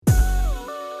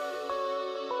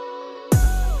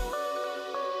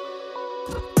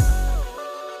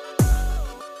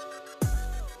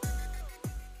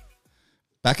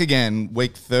Back again,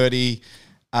 week 30.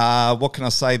 What can I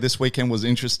say? This weekend was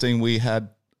interesting. We had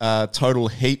total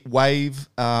heat wave.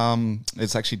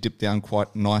 It's actually dipped down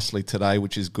quite nicely today,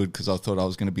 which is good because I thought I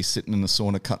was going to be sitting in the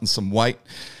sauna cutting some weight.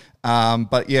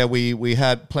 But yeah, we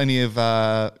had plenty of,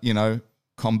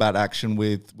 combat action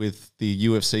with the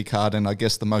UFC card, and I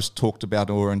guess the most talked about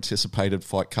or anticipated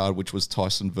fight card, which was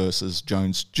Tyson versus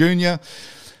Jones Jr.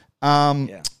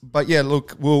 But yeah,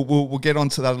 look, we'll get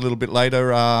onto that a little bit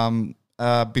later.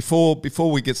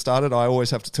 Before we get started, I always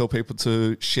have to tell people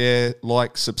to share,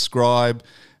 like, subscribe,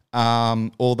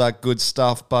 all that good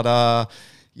stuff. But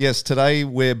yes, today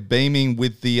we're beaming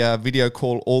with the video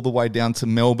call all the way down to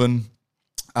Melbourne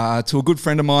to a good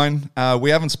friend of mine.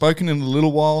 We haven't spoken in a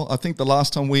little while. I think the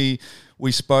last time we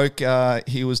spoke,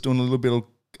 he was doing a little bit of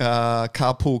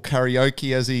carpool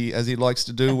karaoke as he likes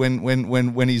to do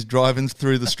when he's driving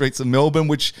through the streets of Melbourne,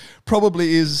 which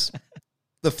probably is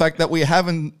the fact that we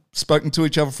haven't spoken to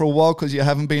each other for a while because you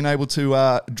haven't been able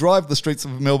to drive the streets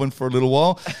of Melbourne for a little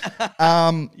while.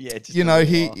 He's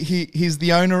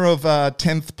the owner of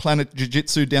 10th Planet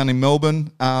Jiu-Jitsu down in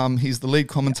Melbourne. He's the lead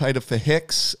commentator for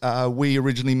Hex. We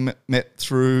originally met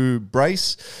through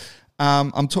Brace.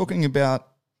 I'm talking about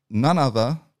none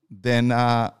other than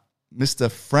Mr.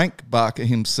 Frank Barker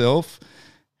himself.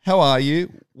 How are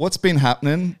you? What's been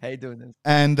happening? How you doing this?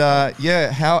 And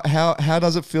how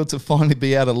does it feel to finally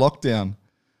be out of lockdown?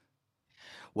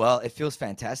 Well, it feels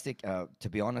fantastic. To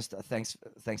be honest,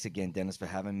 thanks again, Dennis, for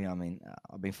having me. I mean,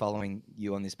 I've been following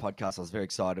you on this podcast. I was very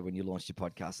excited when you launched your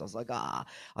podcast. I was like, I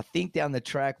think down the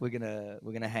track we're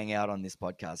gonna hang out on this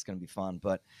podcast. It's gonna be fun.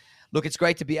 But look, it's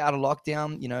great to be out of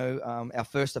lockdown. You know, our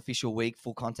first official week,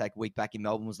 full contact week back in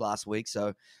Melbourne was last week.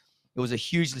 So it was a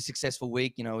hugely successful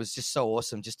week. You know, it was just so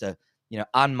awesome just to,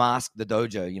 unmask the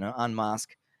dojo, unmask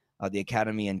the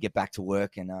academy and get back to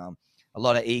work. And a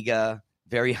lot of eager,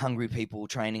 very hungry people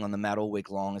training on the mat all week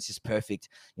long. It's just perfect.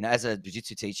 As a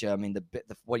jiu-jitsu teacher, I mean,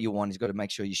 what you want is got to make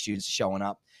sure your students are showing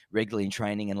up regularly in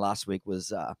training. And last week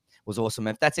was awesome.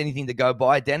 If that's anything to go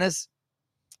by, Dennis,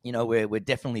 we're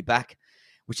definitely back,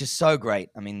 which is so great.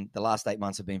 I mean, the last 8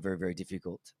 months have been very, very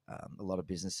difficult. A lot of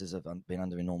businesses have been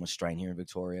under enormous strain here in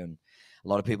Victoria, and a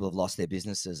lot of people have lost their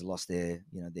businesses, lost their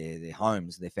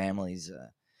homes, their families,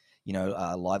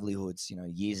 livelihoods,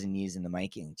 years and years in the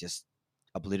making, just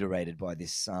obliterated by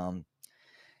this, the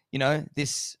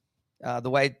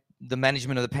way the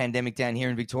management of the pandemic down here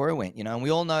in Victoria went, and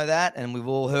we all know that, and we've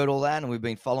all heard all that, and we've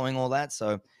been following all that.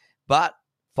 So, but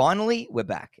finally we're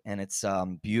back, and it's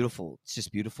beautiful. It's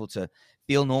just beautiful to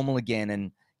feel normal again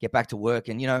and get back to work.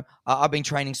 And, I've been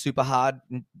training super hard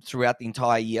throughout the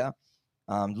entire year,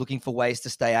 looking for ways to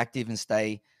stay active and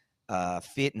stay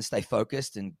fit and stay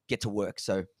focused and get to work.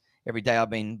 So every day I've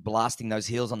been blasting those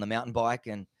hills on the mountain bike,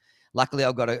 and luckily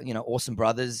I've got awesome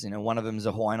brothers. One of them is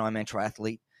a Hawaiian Ironman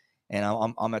triathlete, and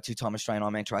I'm a two-time Australian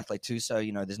Ironman triathlete too. So,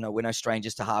 we're no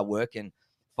strangers to hard work and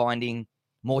finding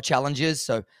more challenges.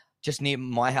 So just near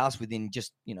my house, within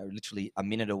just, literally a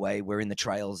minute away, we're in the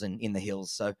trails and in the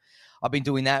hills. So I've been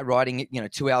doing that, riding,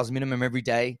 2 hours minimum every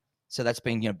day. So that's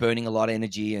been, burning a lot of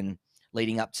energy and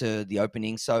leading up to the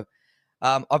opening. So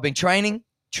I've been training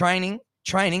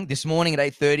this morning at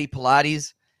 8:30,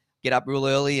 Pilates, get up real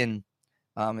early and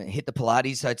hit the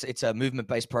Pilates. So it's a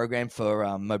movement-based program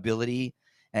for mobility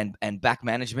and back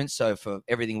management. So for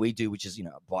everything we do, which is,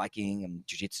 biking and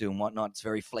jiu-jitsu and whatnot, it's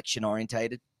very flexion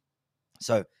orientated.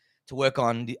 So to work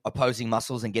on the opposing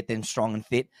muscles and get them strong and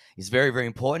fit is very, very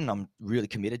important. I'm really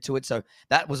committed to it. So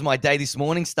that was my day this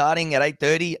morning, starting at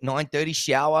 8:30, 9:30,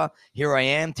 shower. Here I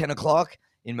am, 10 o'clock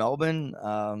in Melbourne,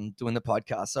 doing the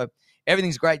podcast. So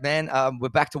everything's great, man. We're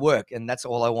back to work, and that's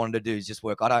all I wanted to do is just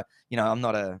work. I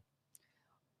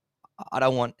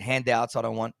don't want handouts. I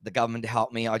don't want the government to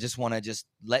help me. I just want to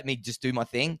let me do my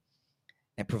thing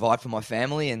and provide for my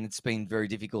family. And it's been very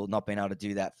difficult not being able to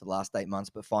do that for the last 8 months,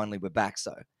 but finally we're back.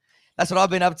 So that's what I've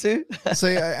been up to.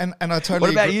 See, and I totally What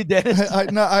about agree. you, Dennis?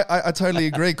 I totally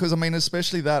agree. Because,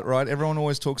 especially that, right? Everyone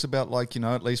always talks about,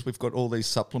 at least we've got all these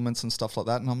supplements and stuff like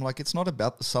that. And I'm like, it's not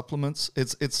about the supplements.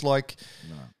 It's like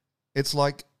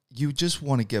you just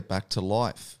want to get back to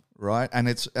life. Right. And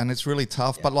it's really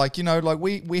tough. Yeah. But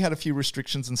we had a few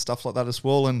restrictions and stuff like that as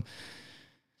well. And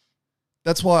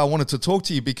that's why I wanted to talk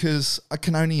to you, because I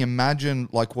can only imagine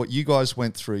what you guys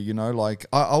went through,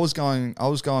 I was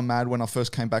going mad when I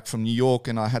first came back from New York,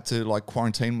 and I had to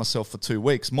quarantine myself for 2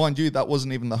 weeks. Mind you, that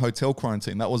wasn't even the hotel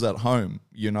quarantine. That was at home,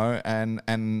 and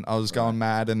I was going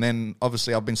mad. And then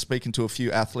obviously I've been speaking to a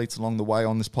few athletes along the way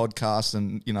on this podcast,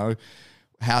 and,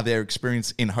 how their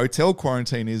experience in hotel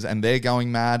quarantine is, and they're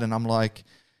going mad. And I'm like,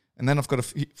 And then I've got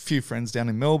a few friends down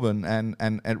in Melbourne,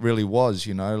 and it really was,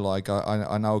 you know, like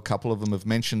I know a couple of them have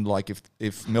mentioned, like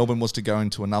if Melbourne was to go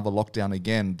into another lockdown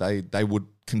again, they would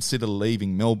consider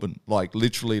leaving Melbourne. Like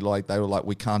literally, like they were like,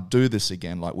 we can't do this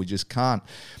again. Like we just can't.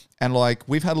 And like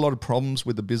we've had a lot of problems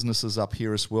with the businesses up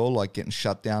here as well, like getting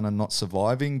shut down and not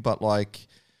surviving. But like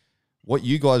what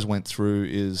you guys went through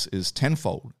is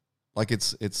tenfold. Like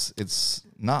it's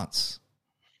nuts.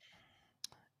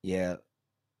 Yeah.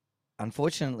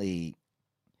 Unfortunately,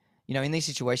 you know, in these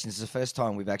situations, it's the first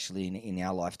time we've actually in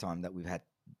our lifetime that we've had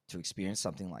to experience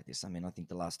something like this. I mean, I think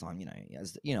the last time, you know,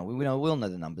 as you know, we all know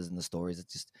the numbers and the stories.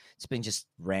 It's been just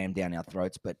rammed down our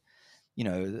throats. But you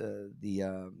know,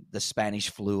 the Spanish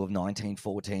flu of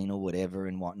 1914 or whatever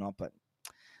and whatnot. But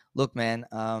look, man,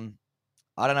 I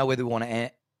don't know whether we want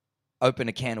to open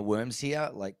a can of worms here,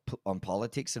 like on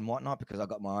politics and whatnot, because I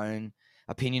got my own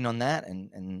opinion on that,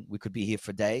 and we could be here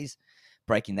for days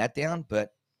breaking that down. But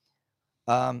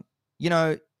you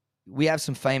know, we have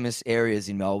some famous areas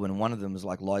in Melbourne. One of them is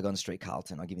like Lygon Street,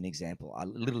 Carlton. I'll give you an example.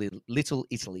 Little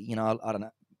Italy. You know, I don't know.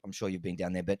 I'm sure you've been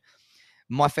down there, but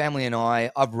my family and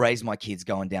I've raised my kids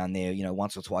going down there, you know,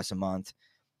 once or twice a month.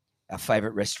 Our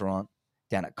favorite restaurant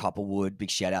down at Copperwood.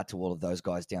 Big shout out to all of those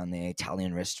guys down there.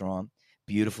 Italian restaurant,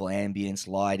 beautiful ambience,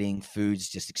 lighting, food's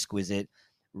just exquisite.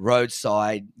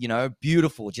 Roadside, you know,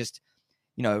 beautiful. Just,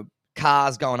 you know,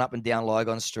 cars going up and down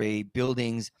Lygon Street,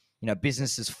 buildings, you know,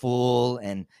 businesses full,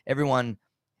 and everyone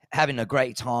having a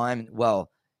great time. Well,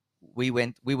 we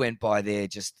went by there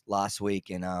just last week,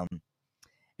 and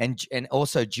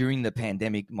also during the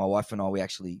pandemic, my wife and I, we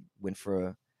actually went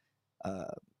for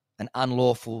an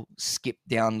unlawful skip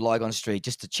down Lygon Street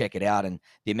just to check it out, and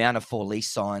the amount of for lease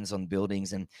signs on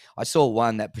buildings. And I saw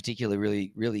one that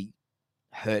particularly really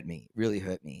hurt me,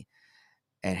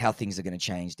 and how things are going to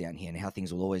change down here and how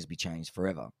things will always be changed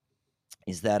forever.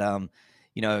 Is that,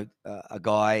 you know, a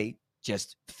guy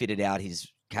just fitted out his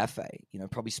cafe, you know,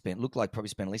 probably spent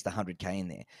at least $100K in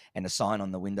there. And the sign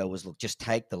on the window was, look, just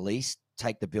take the lease,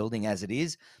 take the building as it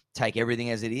is, take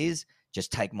everything as it is,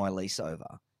 just take my lease over.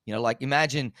 You know, like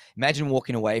imagine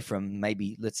walking away from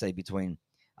maybe, let's say, between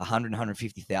 $100,000 and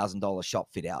 $150,000 shop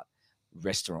fit out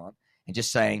restaurant, and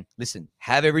just saying, listen,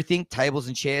 have everything, tables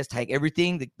and chairs, take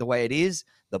everything the way it is,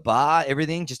 the bar,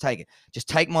 everything, just take it. Just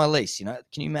take my lease. You know,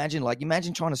 can you imagine? Like,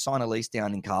 imagine trying to sign a lease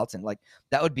down in Carlton. Like,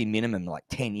 that would be minimum like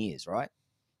 10 years, right?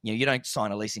 You know, you don't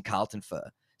sign a lease in Carlton for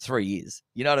 3 years.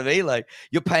 You know what I mean? Like,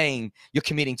 you're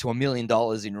committing to $1 million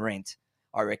in rent,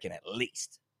 I reckon, at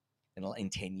least in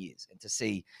 10 years. And to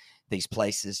see these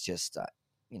places just,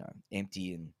 you know,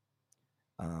 empty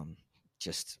and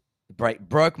just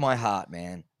broke my heart,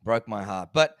 man. Broke my heart.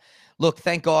 But look,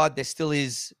 thank God there still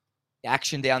is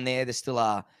action down there. There still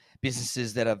are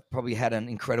businesses that have probably had an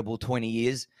incredible 20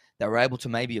 years that were able to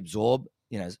maybe absorb,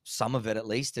 you know, some of it at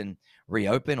least, and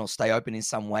reopen or stay open in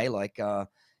some way, like, you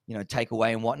know,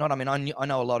 takeaway and whatnot. I mean, I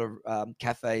know a lot of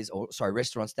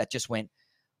restaurants that just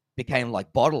became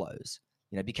like bottle-os,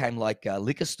 you know, became like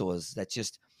liquor stores that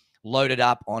just loaded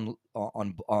up on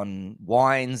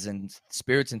wines and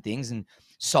spirits and things and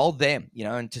sold them, you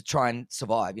know, and to try and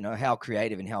survive. You know, how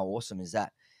creative and how awesome is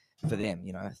that for them,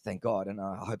 you know? Thank God. And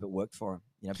I hope it worked for them,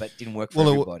 you know, but it didn't work for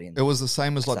everybody. It was the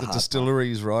same as like the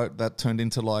distilleries, right? That turned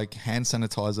into like hand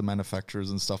sanitizer manufacturers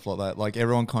and stuff like that. Like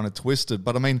everyone kind of twisted.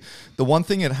 But I mean, the one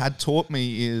thing it had taught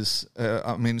me is,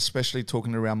 I mean, especially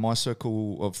talking around my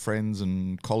circle of friends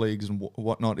and colleagues and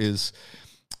whatnot, is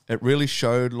it really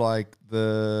showed like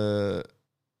the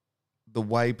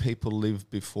way people lived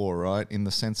before, right? In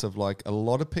the sense of like a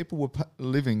lot of people were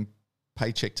living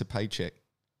paycheck to paycheck,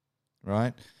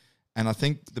 right? And I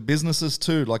think the businesses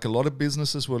too, like a lot of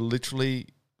businesses were literally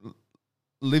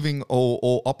living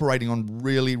or operating on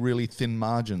really, really thin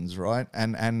margins, right?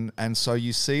 And so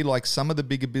you see like some of the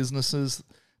bigger businesses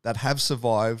that have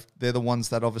survived, they're the ones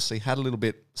that obviously had a little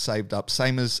bit saved up,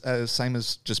 same as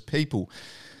just people.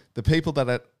 The people that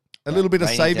are a little bit of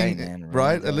saving,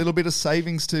 right? A little bit of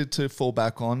savings to fall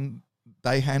back on.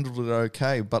 They handled it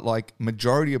okay, but like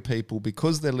majority of people,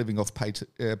 because they're living off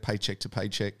paycheck to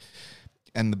paycheck,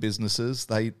 and the businesses,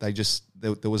 there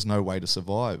was no way to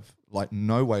survive. Like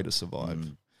no way to survive.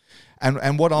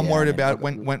 And what I'm worried about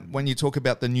when you talk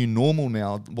about the new normal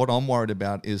now, what I'm worried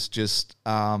about is just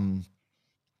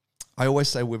I always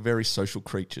say we're very social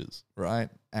creatures, right?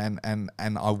 And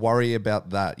I worry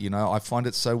about that. You know, I find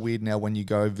it so weird now when you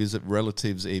go visit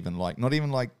relatives, even like not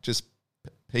even like just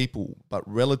people, but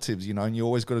relatives. You know, and you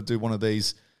always got to do one of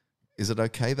these. Is it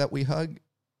okay that we hug?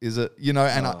 Is it, you know?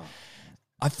 And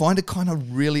I find it kind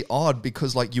of really odd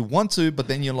because like you want to, but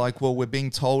then you're like, well, we're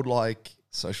being told like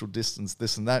social distance,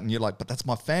 this and that. And you're like, but that's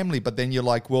my family. But then you're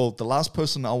like, well, the last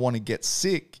person I want to get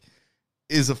sick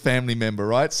is a family member,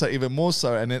 right? So even more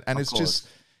so. And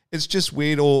it's just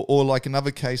weird. Or like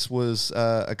another case was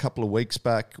a couple of weeks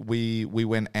back, we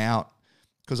went out,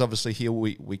 because obviously here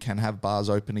we can have bars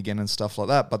open again and stuff like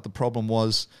that. But the problem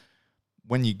was,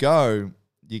 when you go,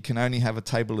 you can only have a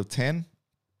table of 10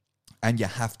 and you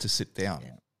have to sit down,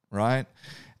 right?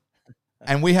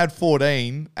 And we had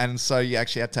 14, and so you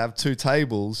actually had to have 2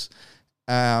 tables.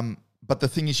 But the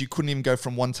thing is, you couldn't even go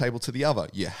from one table to the other.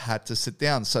 You had to sit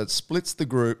down. So it splits the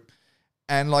group.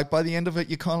 And like by the end of it,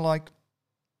 you're kind of like,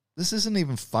 this isn't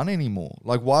even fun anymore.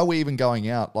 Like, why are we even going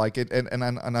out? Like it, and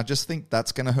I just think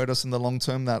that's going to hurt us in the long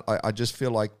term. That I just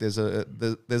feel like there's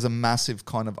a massive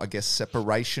kind of, I guess,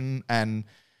 separation. And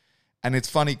it's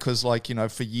funny because, like, you know,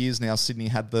 for years now, Sydney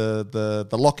had the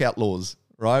lockout laws,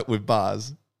 right, with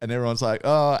bars. And everyone's like,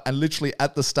 oh, and literally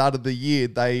at the start of the year,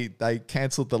 they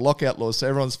cancelled the lockout laws. So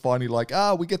everyone's finally like,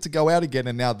 we get to go out again.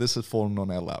 And now this has fallen on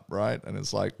our lap, right? And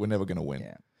it's like, we're never going to win.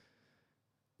 Yeah.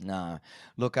 No,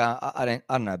 look, I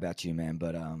don't know about you, man,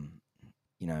 but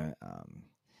you know,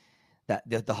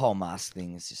 that the whole mask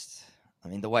thing is just, I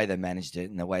mean, the way they managed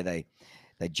it and the way they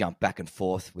jump back and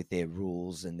forth with their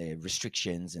rules and their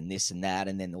restrictions and this and that,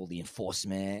 and then all the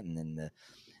enforcement, and then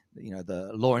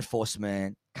the law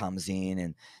enforcement comes in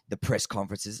and the press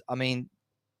conferences. I mean,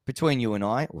 between you and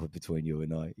I,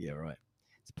 yeah, right.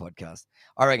 It's a podcast.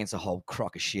 I reckon it's a whole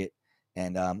crock of shit,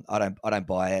 and I don't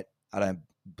buy it. I don't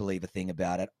believe a thing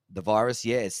about it. The virus,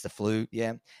 yeah, it's the flu,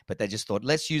 yeah, but they just thought,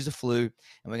 let's use the flu, and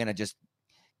we're going to just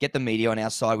get the media on our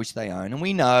side, which they own, and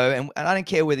we know, and I don't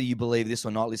care whether you believe this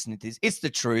or not, listening to this, it's the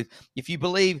truth. If you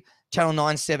believe Channel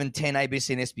 9, 7, 10,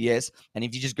 ABC, and SBS, and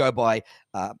if you just go by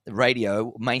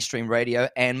radio, mainstream radio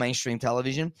and mainstream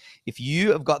television, if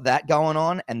you have got that going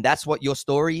on, and that's what your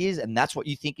story is, and that's what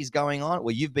you think is going on,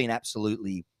 well, you've been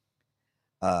absolutely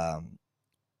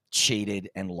cheated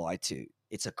and lied to.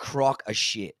 It's a crock of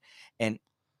shit. And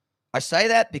I say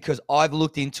that because I've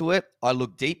looked into it. I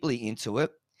looked deeply into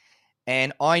it.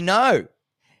 And I know,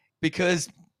 because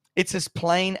it's as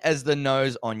plain as the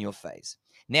nose on your face.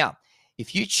 Now,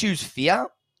 if you choose fear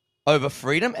over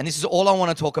freedom, and this is all I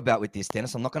want to talk about with this,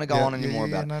 Dennis, I'm not going to go on anymore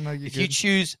about it. No, if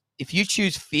you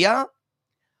choose fear,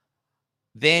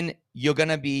 then you're going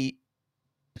to be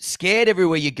scared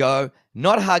everywhere you go,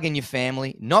 not hugging your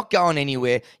family, not going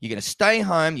anywhere. You're going to stay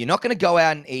home. You're not going to go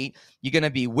out and eat. You're going to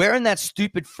be wearing that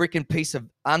stupid freaking piece of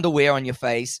underwear on your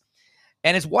face.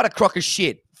 And it's what a crock of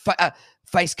shit.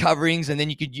 Face coverings, and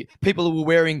then people who were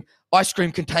wearing ice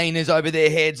cream containers over their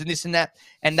heads and this and that,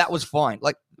 and that was fine.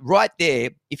 Like right there,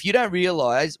 if you don't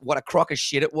realize what a crock of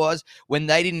shit it was when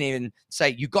they didn't even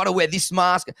say, you got to wear this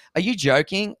mask. Are you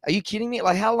joking? Are you kidding me?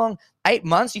 Like how long? 8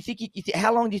 months?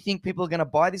 How long do you think people are going to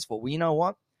buy this for? Well, you know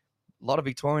what? A lot of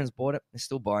Victorians bought it. They're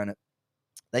still buying it.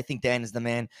 They think Dan is the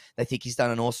man. They think he's done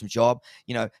an awesome job.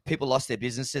 You know, people lost their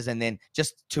businesses, and then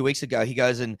just 2 weeks ago, he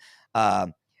goes and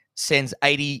sends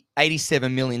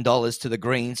 $87 million to the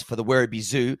Greens for the Werribee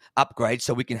Zoo upgrade,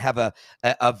 so we can have an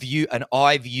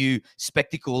eye view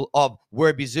spectacle of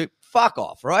Werribee Zoo. Fuck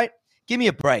off, right? Give me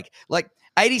a break. Like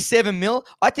 87 mil.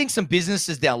 I think some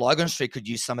businesses down Lygon Street could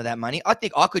use some of that money. I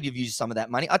think I could have used some of that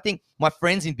money. I think my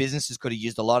friends in businesses could have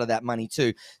used a lot of that money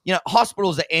too. You know,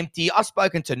 hospitals are empty. I've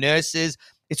spoken to nurses.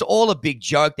 It's all a big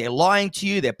joke. They're lying to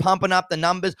you. They're pumping up the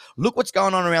numbers. Look what's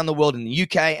going on around the world in the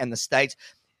UK and the States.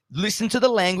 Listen to the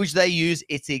language they use.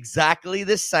 It's exactly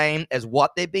the same as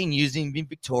what they've been using in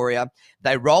Victoria.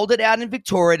 They rolled it out in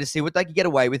Victoria to see what they could get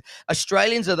away with.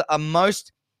 Australians are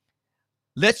most,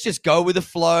 let's just go with the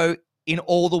flow in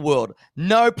all the world.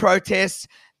 No protests.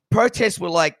 Protests were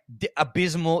like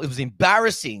abysmal. It was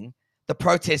embarrassing, the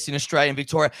protests in Australia and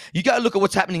Victoria. You go look at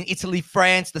what's happening in Italy,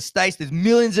 France, the States. There's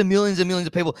millions and millions and millions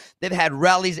of people. They've had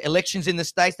rallies, elections in the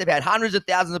States. They've had hundreds of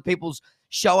thousands of people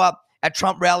show up at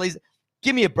Trump rallies.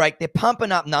 Give me a break. They're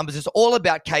pumping up numbers. It's all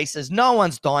about cases. No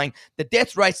one's dying. The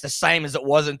death rate's the same as it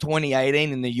was in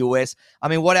 2018 in the US. I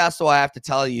mean, what else do I have to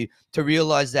tell you to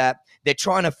realize that they're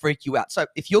trying to freak you out? So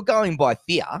if you're going by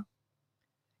fear,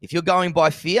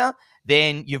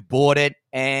 then you've bought it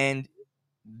and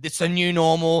it's a new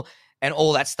normal and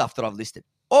all that stuff that I've listed.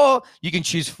 Or you can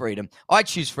choose freedom. I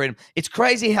choose freedom. It's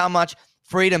crazy how much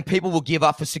freedom people will give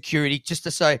up for security just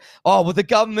to say, oh, well, the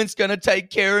government's going to take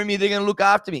care of me. They're going to look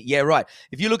after me. Yeah, right.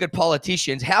 If you look at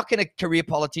politicians, how can a career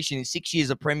politician in 6 years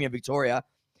of Premier Victoria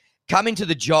come into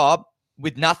the job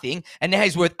with nothing, and now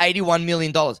he's worth $81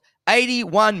 million?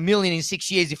 $81 million in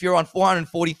 6 years if you're on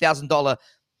 $440,000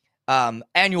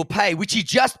 annual pay, which he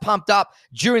just pumped up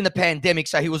during the pandemic.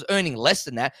 So he was earning less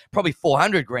than that, probably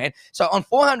 400 grand. So on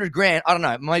 400 grand, I don't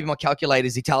know, maybe my calculator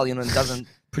is Italian and doesn't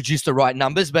produce the right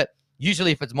numbers, but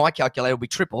usually if it's my calculator, it'll be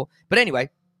triple. But anyway,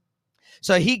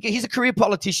 so he's a career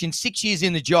politician, 6 years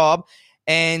in the job,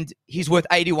 and he's worth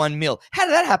 81 mil. How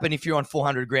did that happen if you're on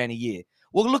 400 grand a year?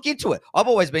 Well, look into it. I've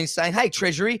always been saying, hey,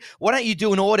 Treasury, why don't you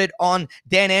do an audit on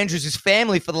Dan Andrews'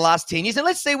 family for the last 10 years, and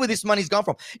let's see where this money's gone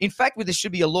from. In fact, there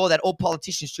should be a law that all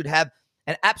politicians should have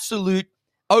an absolute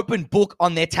open book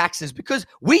on their taxes because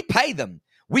we pay them.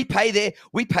 We pay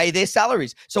their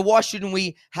salaries. So why shouldn't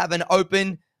we have an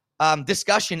open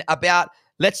discussion about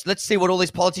let's see what all these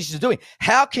politicians are doing?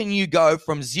 How can you go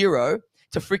from zero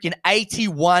to freaking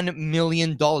 $81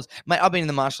 million? Mate, I've been in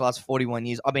the martial arts for 41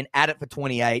 years. I've been at it for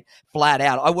 28, flat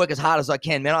out. I work as hard as I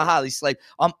can, man. I hardly sleep.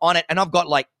 I'm on it, and I've got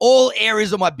like all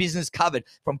areas of my business covered,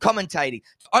 from commentating,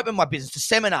 to open my business, to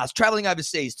seminars, traveling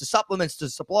overseas, to supplements, to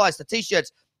supplies, to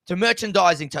T-shirts, to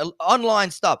merchandising, to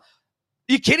online stuff.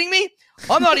 Are you kidding me?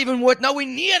 I'm not even worth nowhere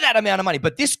near that amount of money.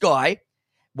 But this guy,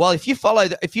 well, if you follow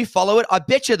it, I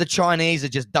bet you the Chinese are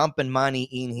just dumping money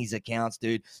in his accounts,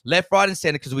 dude, left, right, and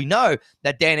center, because we know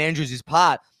that Dan Andrews is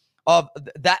part of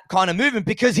that kind of movement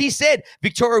because he said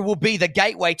Victoria will be the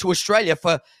gateway to Australia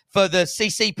for the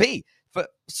CCP,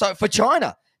 for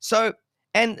China. So,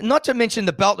 and not to mention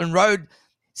the Belt and Road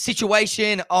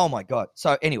situation. Oh my God.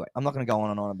 So anyway, I'm not going to go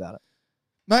on and on about it.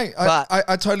 Mate,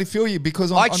 I totally feel you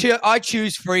because I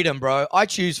choose freedom, bro. I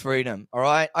choose freedom. All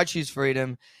right, I choose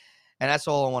freedom. And that's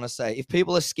all I want to say. If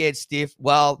people are scared stiff,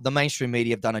 well, the mainstream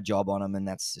media have done a job on them, and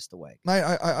that's just the way. Mate,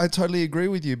 I totally agree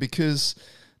with you because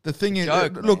the thing is,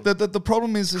 look, the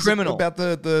problem is criminal about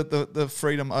the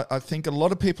freedom. I think a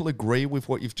lot of people agree with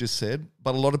what you've just said,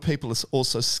 but a lot of people are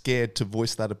also scared to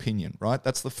voice that opinion, right?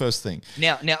 That's the first thing.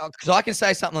 Now, because I can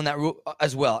say something on that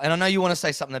as well, and I know you want to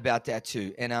say something about that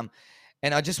too,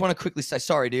 and I just want to quickly say,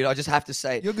 sorry, dude. I just have to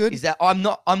say, you're good. Is that I'm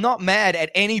not mad at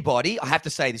anybody. I have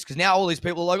to say this because now all these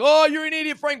people are like, oh, you're an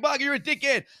idiot, Frank Barker, you're a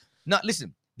dickhead. No,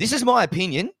 listen, this is my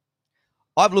opinion.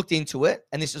 I've looked into it,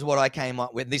 and this is what I came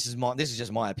up with. This is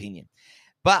just my opinion.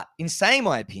 But in saying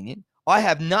my opinion, I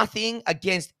have nothing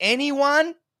against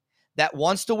anyone that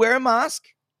wants to wear a mask,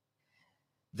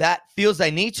 that feels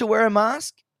they need to wear a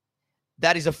mask,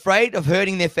 that is afraid of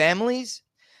hurting their families,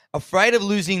 afraid of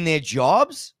losing their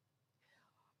jobs.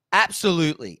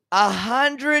 Absolutely.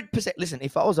 100%. Listen,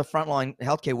 if I was a frontline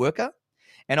healthcare worker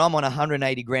and I'm on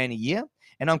 180 grand a year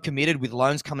and I'm committed with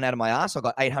loans coming out of my ass, I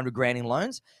got 800 grand in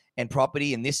loans and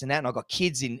property and this and that, and I got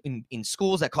kids in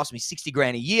schools that cost me 60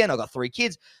 grand a year, and I got 3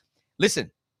 kids.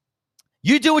 Listen,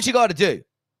 you do what you got to do.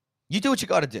 You do what you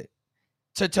got to do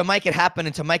to make it happen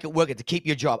and to make it work and to keep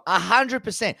your job.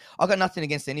 100%. I got nothing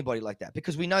against anybody like that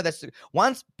because we know that's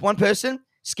one person.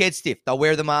 Scared stiff. They'll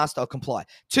wear the mask. They'll comply.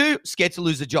 2, scared to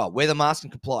lose the job. Wear the mask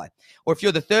and comply. Or if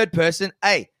you're the third person,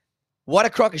 hey, what a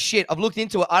crock of shit. I've looked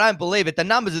into it. I don't believe it. The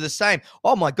numbers are the same.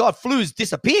 Oh, my God. Flu's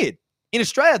disappeared. In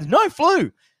Australia, there's no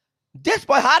flu. Death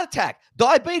by heart attack.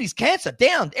 Diabetes. Cancer.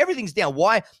 Down. Everything's down.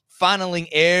 Why? Funneling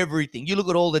everything. You look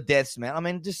at all the deaths, man. I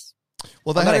mean, just...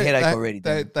 Well, they had a headache already.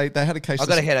 They had a case. I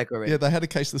got a headache already. Yeah, they had a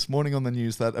case this morning on the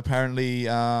news that apparently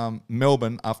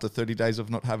Melbourne, after 30 days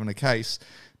of not having a case,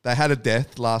 they had a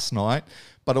death last night,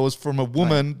 but it was from a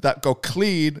woman that got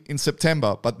cleared in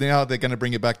September. But now they're going to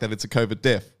bring it back that it's a COVID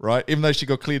death, right? Even though she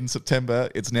got cleared in September,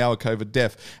 it's now a COVID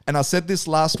death. And I said this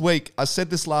last week.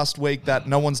 That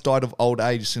no one's died of old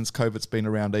age since COVID's been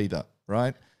around either,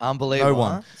 right? Unbelievable. No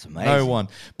one. Huh? It's amazing. No one.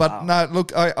 But wow. no,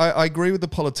 look, I agree with the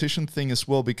politician thing as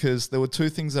well because there were 2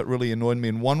 things that really annoyed me.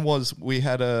 And one was right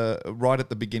at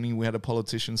the beginning, we had a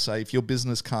politician say, if your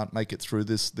business can't make it through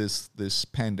this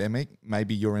pandemic,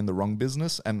 maybe you're in the wrong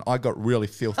business. And I got really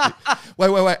filthy.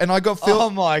 wait. And I got filthy. Oh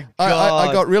my God.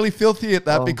 I got really filthy at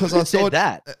that because I thought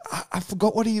that. I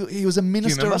forgot what he was a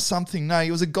minister or something. No, he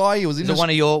was a guy. He was in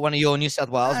one of your New South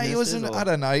Wales he was I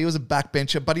don't know. He was a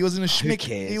backbencher, but he was in a schmick.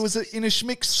 He was in a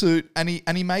schmick suit, and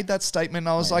he made that statement. And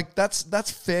I was like,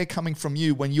 that's fair coming from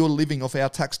you when you're living off our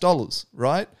tax dollars,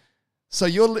 right? So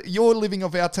you're living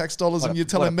off our tax dollars, and you're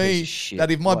telling me that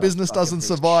if my business doesn't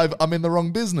survive, I'm in the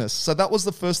wrong business. So that was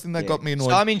the first thing that got me annoyed.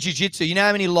 So I'm in jiu-jitsu. You know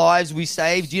how many lives we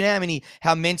saved? Do you know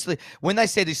how mentally, when they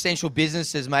said essential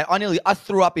businesses, mate, I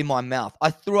threw up in my mouth.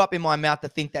 I threw up in my mouth to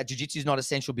think that jiu-jitsu is not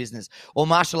essential business or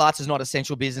martial arts is not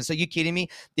essential business. Are you kidding me?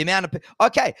 The amount of,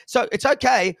 okay, so it's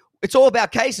okay. It's all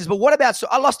about cases, but what about,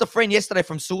 I lost a friend yesterday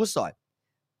from suicide,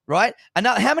 right? And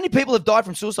now, how many people have died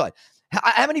from suicide?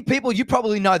 How many people you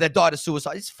probably know that died of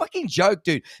suicide? It's a fucking joke,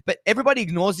 dude. But everybody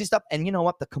ignores this stuff. And you know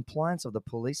what? The compliance of the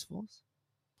police force.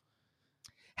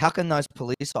 how can those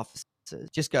police officers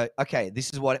just go, okay,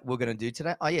 this is what we're going to do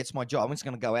today? Oh, yeah, it's my job. I'm just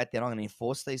going to go out there and I'm going to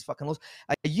enforce these fucking laws.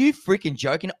 Are you freaking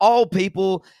joking? Old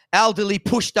people, elderly,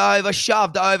 pushed over,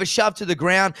 shoved to the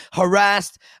ground,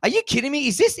 harassed. Are you kidding me?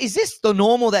 Is this the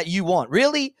normal that you want?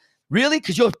 Really? Really?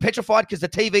 Because you're petrified because the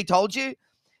TV told you?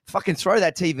 Fucking throw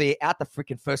that TV out the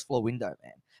freaking first floor window,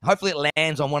 man. Hopefully it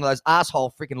lands on one of those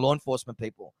asshole freaking law enforcement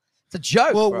people. It's a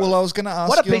joke. Well, I was going to ask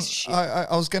what a you. Piece of shit.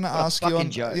 I was going to ask you on.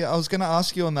 Joke. Yeah, I was going to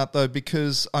ask you on that though,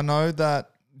 because I know that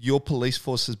your police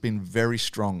force has been very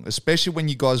strong, especially when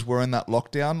you guys were in that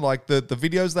lockdown. Like the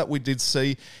videos that we did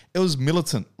see, it was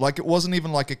militant. Like it wasn't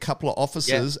even like a couple of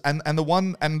officers. Yeah. And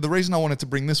the reason I wanted to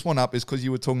bring this one up is because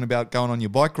you were talking about going on your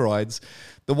bike rides.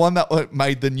 The one that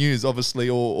made the news, obviously,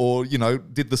 or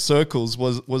did the circles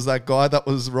was that guy that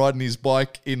was riding his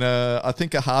bike in I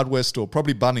think a hardware store,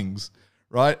 probably Bunnings.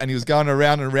 Right. And he was going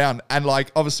around and around. And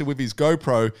like, obviously with his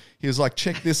GoPro, he was like,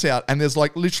 check this out. And there's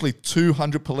like literally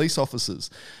 200 police officers.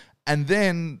 And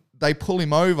then they pull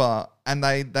him over and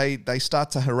they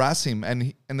start to harass him.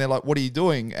 And they're like, what are you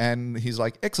doing? And he's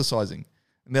like, exercising.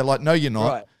 And they're like, no, you're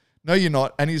not. Right. No, you're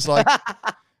not. And he's like,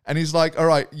 all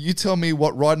right, you tell me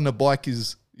what riding a bike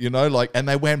is, and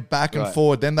they went back and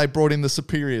forward. Then they brought in the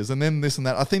superiors and then this and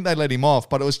that. I think they let him off,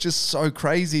 but it was just so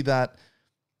crazy that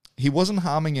he wasn't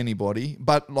harming anybody,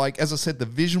 but like, as I said, the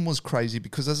vision was crazy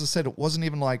because, as I said, it wasn't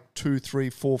even like 2,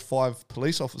 3, 4, 5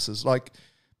 police officers, like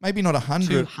maybe not 100,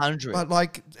 200, but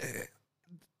like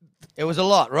it was a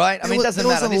lot, right? I mean, it doesn't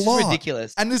matter. This is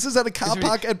ridiculous. And this is at a car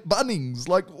park at Bunnings.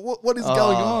 Like, what is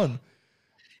going on?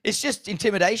 It's just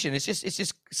intimidation. It's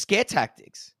just scare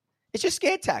tactics. It's just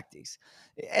scare tactics,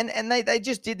 and they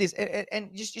just did this, and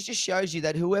just shows you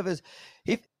that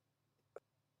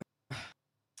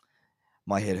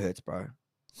my head hurts, bro.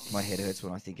 My head hurts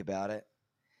when I think about it.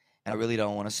 And I really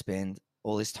don't want to spend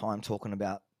all this time talking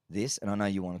about this. And I know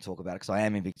you want to talk about it because I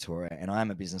am in Victoria and I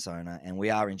am a business owner and we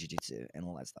are in jiu-jitsu and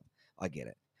all that stuff. I get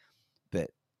it.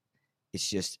 But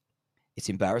it's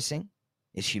embarrassing.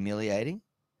 It's humiliating.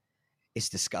 It's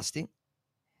disgusting.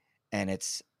 And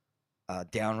it's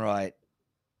downright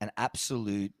an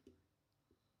absolute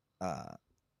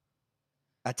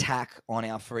attack on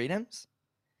our freedoms.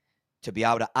 To be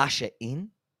able to usher in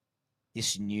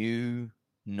this new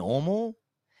normal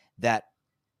that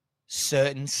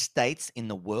certain states in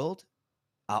the world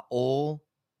are all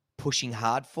pushing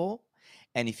hard for.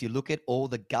 And if you look at all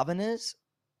the governors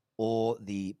or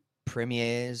the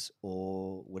premiers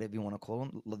or whatever you want to call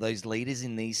them, those leaders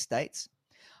in these states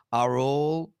are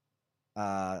all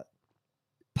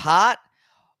part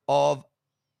of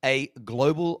a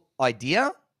global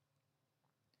idea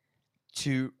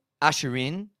to usher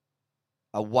in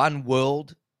a one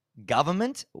world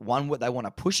government, they want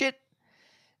to push it.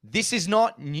 This is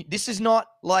not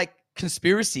like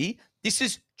conspiracy. This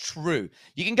is true.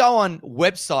 You can go on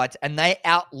websites and they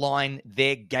outline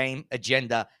their game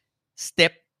agenda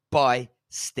step by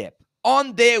step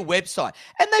on their website.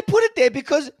 And they put it there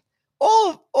because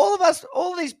all of us,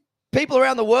 all of these people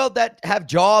around the world that have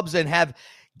jobs and have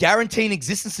guaranteeing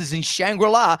existences in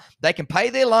Shangri-La, they can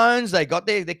pay their loans. They got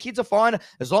their kids are fine.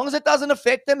 As long as it doesn't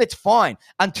affect them, it's fine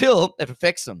until it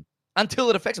affects them.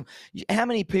 How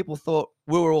many people thought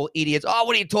we were all idiots? Oh,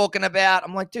 what are you talking about?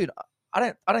 I'm like, dude, I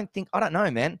don't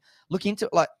know, man. Look into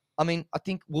it. Like, I mean, I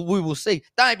think we will see.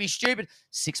 Don't be stupid.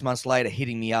 6 months later,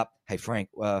 hitting me up. Hey, Frank,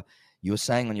 you were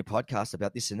saying on your podcast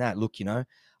about this and that. Look,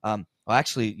 I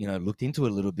actually, looked into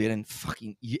it a little bit and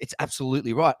fucking, it's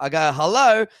absolutely right. I go,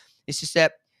 hello. It's just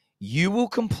that you will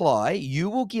comply. You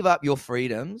will give up your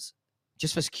freedoms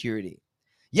just for security.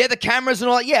 Yeah, the cameras and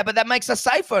all that. Yeah, but that makes us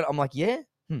safer. I'm like, yeah,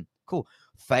 cool.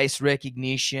 Face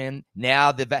recognition.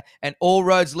 Now and all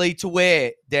roads lead to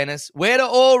where, Dennis? Where do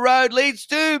all road leads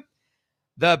to?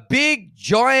 The big,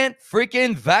 giant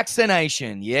freaking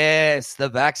vaccination. Yes, the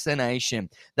vaccination.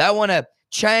 They want to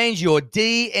change your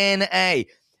DNA.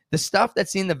 The stuff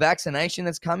that's in the vaccination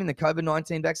that's coming, the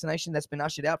COVID-19 vaccination that's been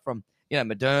ushered out from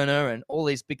Moderna and all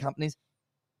these big companies,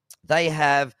 they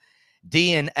have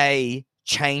DNA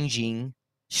changing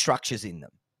structures in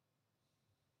them.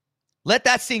 Let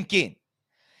that sink in.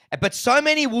 But so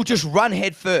many will just run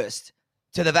headfirst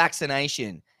to the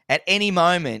vaccination at any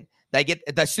moment.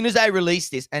 As soon as they release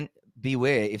this, and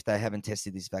beware if they haven't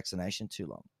tested this vaccination too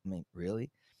long. I mean,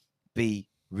 really? Be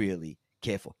really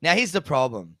careful. Now, here's the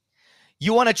problem.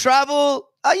 You want to travel?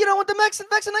 Oh, you don't want the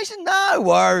vaccination? No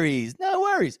worries.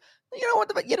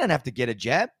 You don't have to get a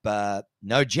jab, but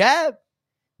no jab,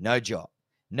 no job.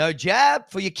 No jab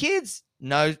for your kids,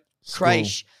 no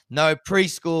creche, no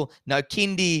preschool, no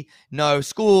kindy, no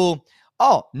school.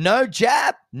 Oh, no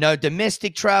jab, no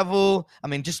domestic travel. I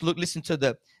mean, just listen to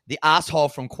the asshole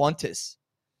from Qantas,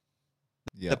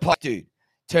 the pipe dude,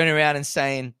 turning around and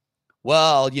saying,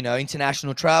 well,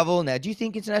 international travel. Now, do you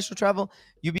think international travel,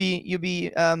 you'll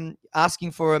be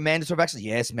asking for a mandatory vaccine?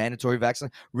 Yes, mandatory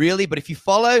vaccine. Really? But if you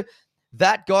follow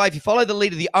that guy, if you follow the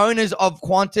leader, the owners of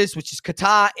Qantas, which is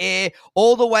Qatar Air,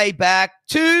 all the way back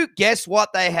to, guess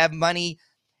what? They have money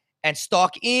and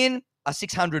stock in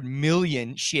 600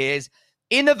 million shares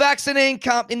in the vaccine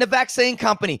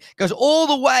company. Goes all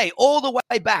the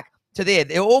way back to there.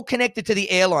 They're all connected to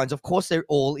the airlines. Of course, they're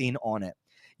all in on it.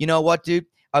 You know what, dude?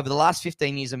 Over the last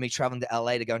 15 years of me traveling to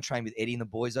LA to go and train with Eddie and the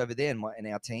boys over there and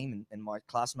our team and my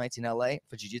classmates in LA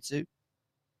for jiu-jitsu,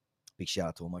 big shout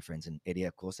out to all my friends and Eddie,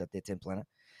 of course, out there, 10 Planet,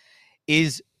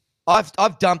 is I've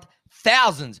dumped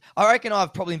thousands. I reckon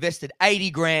I've probably invested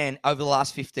 80 grand over the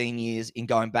last 15 years in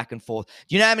going back and forth.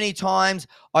 Do you know how many times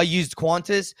I used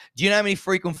Qantas? Do you know how many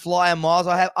frequent flyer miles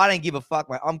I have? I don't give a fuck,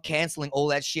 mate. I'm canceling all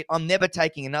that shit. I'm never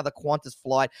taking another Qantas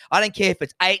flight. I don't care if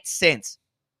it's 8 cents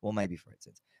or maybe for 8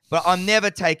 cents. But I'm never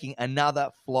taking another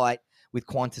flight with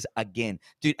Qantas again.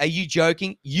 Dude, are you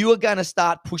joking? You are going to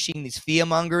start pushing this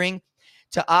fear-mongering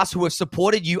to us who have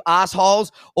supported you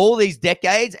assholes all these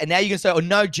decades, and now you're going to say, oh,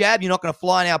 no jab, you're not going to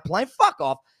fly in our plane? Fuck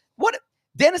off. What,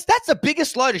 Dennis, that's the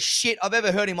biggest load of shit I've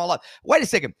ever heard in my life. Wait a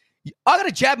second. I got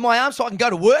to jab my arm so I can go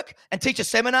to work and teach a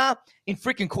seminar in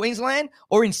freaking Queensland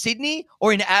or in Sydney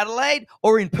or in Adelaide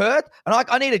or in Perth, and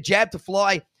I need a jab to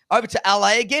fly over to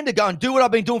LA again to go and do what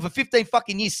I've been doing for 15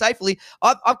 fucking years safely.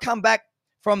 I've come back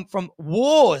from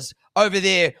wars over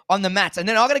there on the mats, and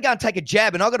then I got to go and take a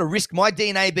jab, and I got to risk my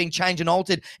DNA being changed and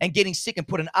altered and getting sick and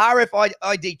put an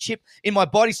RFID chip in my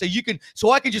body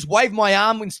so I can just wave my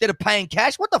arm instead of paying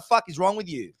cash. What the fuck is wrong with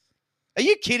you? Are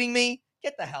you kidding me?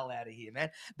 Get the hell out of here, man.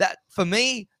 That, for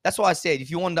me, that's why I said, if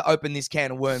you wanted to open this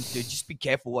can of worms, dude, just be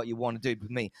careful what you want to do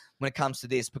with me when it comes to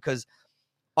this, because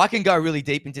I can go really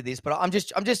deep into this, but I'm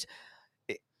just.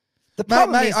 The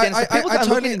problem is, Dennis, people don't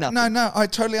look into nothing. No, I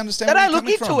totally understand. They don't look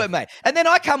into it, mate. And then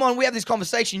I come on, we have this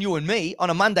conversation, you and me, on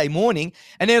a Monday morning,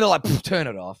 and then they're like, turn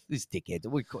it off. This dickhead.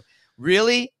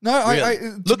 Really? No,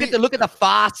 really? Look at the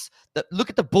farce. Look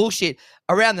at the bullshit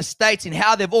around the states and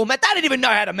how they've all met. They don't even know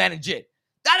how to manage it.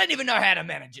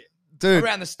 Dude,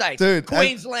 around the states, dude,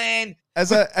 Queensland.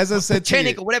 As I said to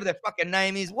you, or whatever their fucking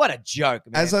name is. What a joke,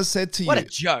 man. As I said to you, what a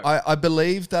joke. I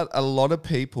believe that a lot of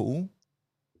people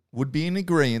would be in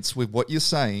agreement with what you're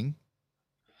saying,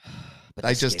 but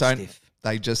they just don't.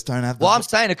 They just don't have. I'm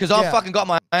saying it because I've fucking got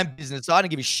my own business. So I don't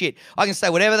give a shit. I can say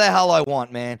whatever the hell I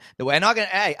want, man. And I can.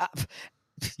 Hey,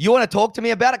 you want to talk to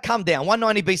me about it? Come down,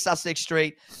 190B Sussex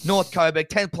Street, North Coburg,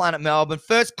 10th Planet, Melbourne.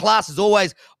 First class is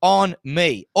always on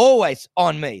me. Always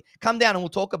on me. Come down and we'll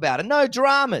talk about it. No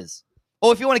dramas.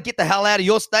 Or if you want to get the hell out of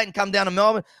your state and come down to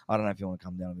Melbourne, I don't know if you want to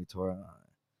come down to Victoria.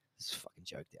 It's a fucking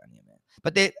joke down here, man.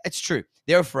 But it's true.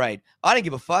 They're afraid. I don't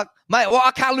give a fuck. Mate, well,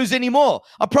 I can't lose any more.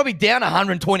 I'm probably down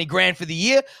 120 grand for the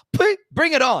year.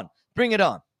 Bring it on. Bring it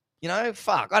on.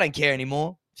 Fuck. I don't care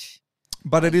anymore.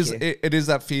 But it is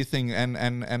that fear thing.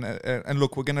 And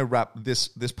look, we're going to wrap this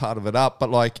part of it up.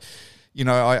 But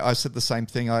I said the same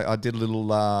thing. I did a little,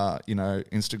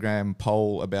 Instagram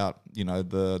poll about,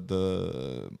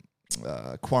 the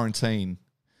quarantine,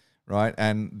 right?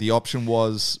 And the option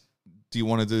was, do you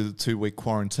want to do the 2-week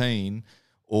quarantine,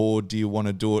 or do you want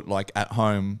to do it like at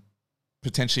home,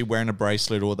 potentially wearing a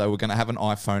bracelet, or they were going to have an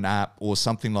iPhone app or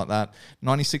something like that?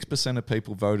 96% of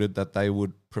people voted that they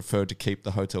would prefer to keep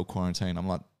the hotel quarantine. I'm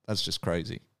like, that's just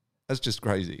crazy. That's just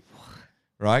crazy,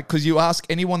 right? Because you ask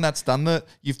anyone that's done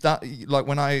like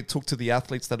when I talk to the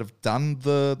athletes that have done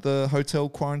the hotel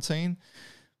quarantine,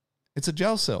 it's a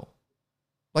jail cell.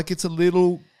 Like it's a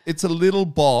little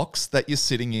box that you're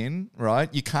sitting in,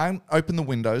 right? You can't open the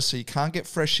windows, so you can't get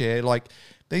fresh air. Like,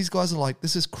 these guys are like,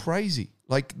 this is crazy.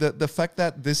 Like, the fact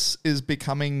that this is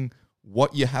becoming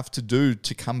what you have to do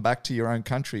to come back to your own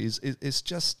country is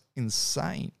just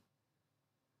insane.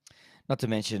 Not to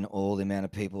mention all the amount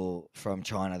of people from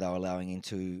China they were allowing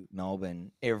into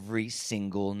Melbourne every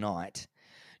single night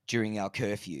during our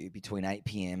curfew between 8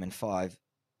 p.m. and 5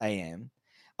 a.m.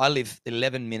 I live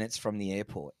 11 minutes from the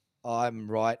airport. I'm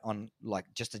right on, like,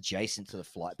 just adjacent to the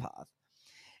flight path.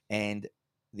 And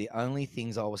the only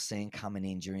things I was seeing coming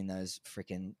in during those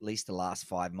freaking, at least the last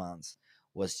 5 months,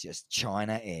 was just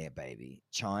China Air, baby.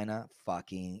 China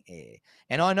fucking Air.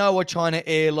 And I know what China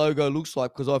Air logo looks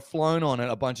like because I've flown on it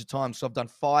a bunch of times. So I've done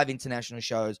 5 international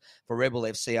shows for Rebel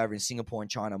FC over in Singapore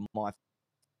and China. I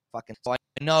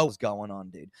know what's going on,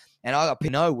 dude. And I got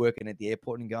Pinot working at the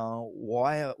airport and going,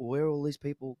 where are all these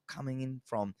people coming in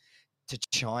from to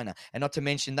China. And not to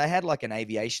mention, they had like an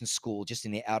aviation school just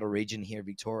in the outer region here in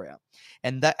Victoria.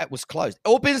 And that was closed.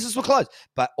 All businesses were closed.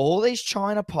 But all these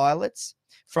China pilots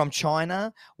from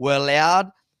China were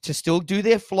allowed to still do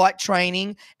their flight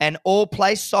training and all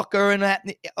play soccer and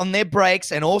on their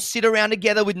breaks and all sit around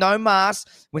together with no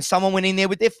masks when someone went in there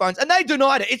with their phones. And they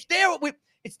denied it. It's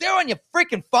there on your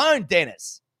freaking phone,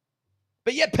 Dennis.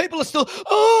 But yet people are still,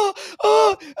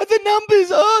 the numbers,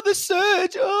 the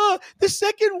surge, the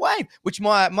second wave, which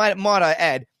might I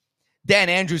add, Dan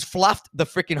Andrews fluffed the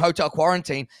freaking hotel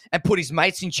quarantine and put his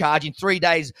mates in charge in 3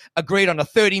 days, agreed on a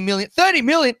 30 million. 30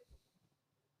 million?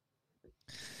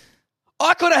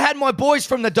 I could have had my boys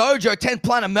from the dojo, 10th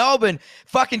Planet Melbourne,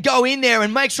 fucking go in there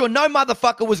and make sure no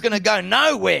motherfucker was going to go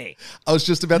nowhere. I was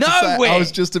just about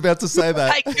to say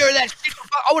that. Take care of that shit.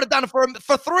 I would have done it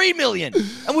for 3 million,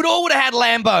 and we'd all would have had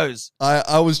Lambos.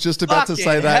 I was just about to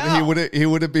say that. Hell. He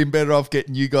would have been better off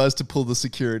getting you guys to pull the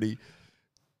security.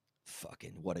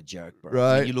 Fucking what a joke, bro.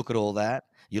 Right. And you look at all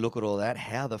that.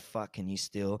 How the fuck can you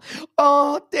still?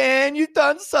 Oh, Dan, you've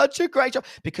done such a great job.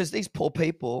 Because these poor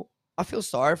people, I feel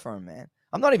sorry for them, man.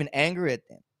 I'm not even angry at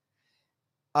them.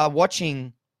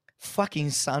 Watching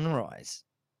fucking sunrise.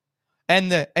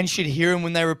 And should hear them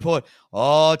when they report,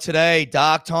 today,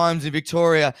 dark times in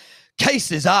Victoria,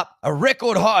 cases up, a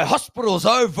record high, hospitals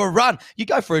overrun. You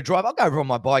go for a drive. I'll go over on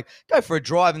my bike, go for a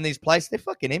drive in these places. They're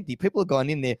fucking empty. People are going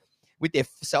in there with their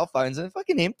cell phones and they're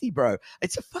fucking empty, bro.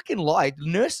 It's a fucking lie.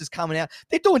 Nurses coming out.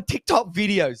 They're doing TikTok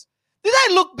videos. Do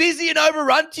they look busy and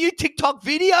overrun to you, TikTok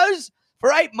videos,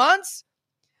 for 8 months?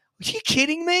 Are you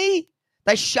kidding me?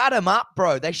 They shut them up,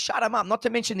 bro. They shut them up. Not to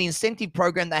mention the incentive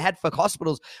program they had for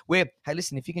hospitals where, hey,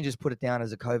 listen, if you can just put it down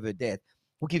as a COVID death,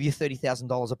 we'll give you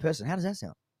 $30,000 a person. How does that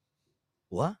sound?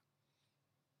 What?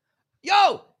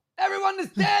 Yo, everyone is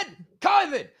dead.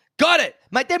 COVID. Got it.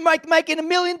 Mate, they're making $1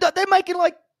 million. They're making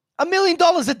like $1 million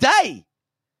a day.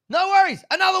 No worries.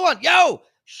 Another one. Yo,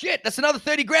 shit, that's another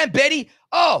 30 grand, Betty.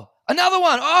 Oh, another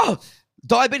one. Oh,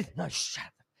 diabetes. No, shut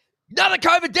up. Another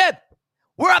COVID death.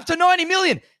 We're up to 90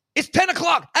 million. It's 10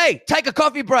 o'clock. Hey, take a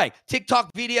coffee break.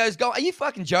 TikTok videos go. Are you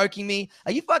fucking joking me?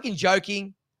 Are you fucking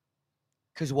joking?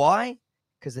 Because why?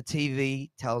 Because the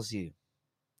TV tells you.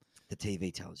 The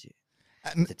TV tells you.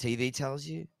 The TV tells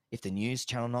you. If the news,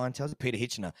 Channel 9 tells you. Peter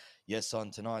Hitchener, yes,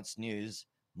 on tonight's news,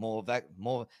 more,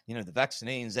 the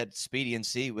vaccines at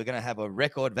Expediency. We're going to have a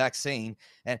record vaccine.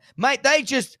 And, mate, they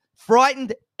just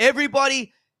frightened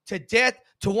everybody to death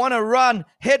to want to run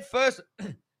head first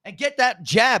and get that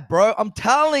jab, bro. I'm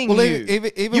telling you.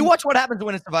 Even, you watch what happens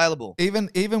when it's available.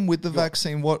 Even with the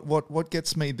vaccine, what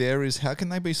gets me there is how can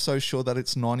they be so sure that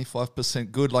it's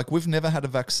 95% good? Like, we've never had a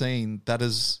vaccine that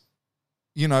is,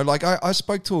 like I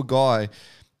spoke to a guy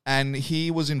and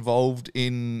he was involved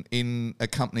in a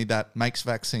company that makes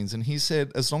vaccines. And he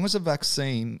said, as long as a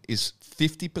vaccine is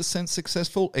 50%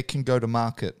 successful, it can go to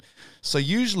market. So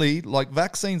usually, like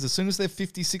vaccines, as soon as they're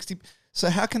 50, 60, so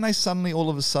how can they suddenly all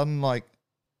of a sudden, like,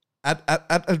 at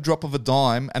a drop of a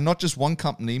dime, and not just one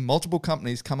company, multiple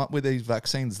companies come up with these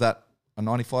vaccines that are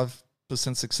 95%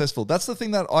 successful? That's the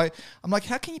thing that I'm like,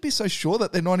 how can you be so sure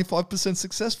that they're 95%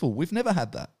 successful? We've never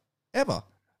had that, ever.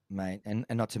 Mate, and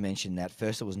not to mention that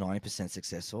first it was 90%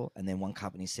 successful, and then one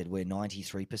company said we're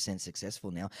 93% successful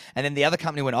now. And then the other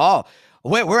company went,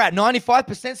 we're at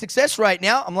 95% success rate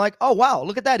now. I'm like, oh, wow,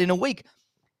 look at that. In a week,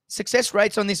 success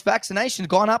rates on this vaccination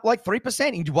gone up like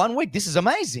 3% in 1 week. This is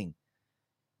amazing.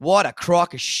 What a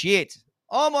crock of shit.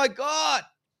 Oh, my God.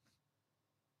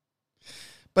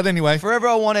 But anyway. Forever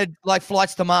I wanted, like,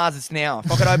 flights to Mars. It's now.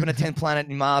 If I could open a 10th planet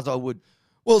in Mars, I would.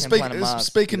 Well,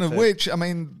 speaking of which, I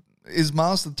mean, is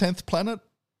Mars the 10th planet?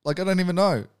 Like, I don't even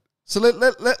know. So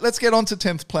let's get on to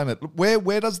 10th planet.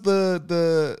 Where does the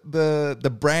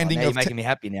branding of... You're making me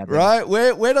happy now. Right?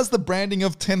 Where does the branding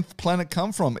of 10th planet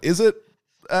come from? Is it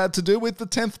to do with the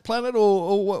 10th planet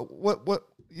or what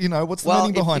what's the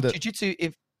meaning behind it?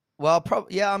 Jiu-Jitsu,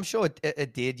 I'm sure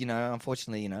it did,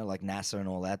 unfortunately, like NASA and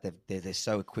all that, they're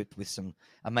so equipped with some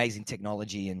amazing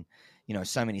technology and,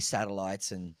 so many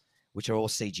satellites and which are all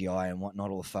CGI and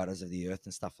whatnot, all the photos of the Earth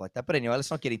and stuff like that. But anyway, let's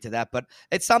not get into that, but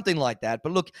it's something like that.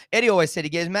 But look, Eddie always said,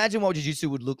 imagine what Jiu-Jitsu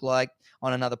would look like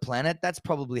on another planet. That's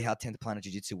probably how 10th Planet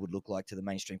Jiu-Jitsu would look like to the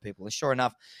mainstream people. And sure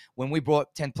enough, when we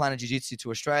brought 10th Planet Jiu-Jitsu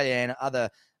to Australia and other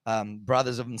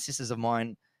brothers and sisters of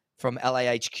mine from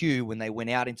LAHQ, when they went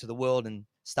out into the world and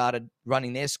started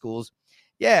running their schools,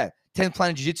 10th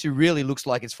Planet Jiu-Jitsu really looks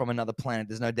like it's from another planet.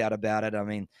 There's no doubt about it. I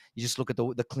mean, you just look at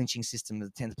the clinching system, the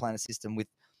 10th Planet system with,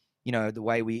 the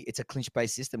way it's a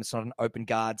clinch-based system. It's not an open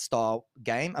guard style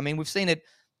game. I mean, we've seen it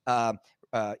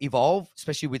evolve,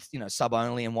 especially with sub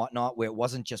only and whatnot, where it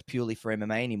wasn't just purely for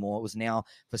MMA anymore. It was now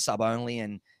for sub only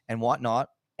and whatnot.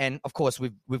 And of course,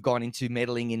 we've gone into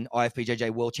medaling in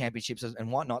IFBJJ World Championships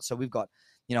and whatnot. So we've got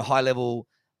high level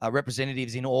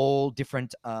representatives in all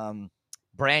different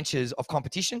branches of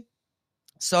competition.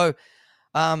 So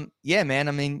yeah, man.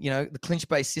 I mean, the clinch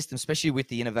based system, especially with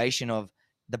the innovation of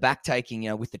the back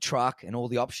taking, with the truck and all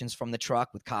the options from the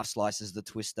truck with calf slices, the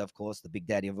twister, of course, the big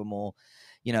daddy of them all,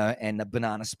 and the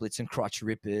banana splits and crotch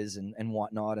rippers and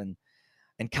whatnot, and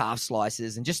calf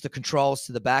slices and just the controls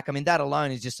to the back. I mean, that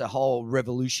alone is just a whole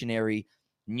revolutionary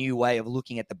new way of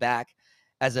looking at the back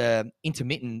as a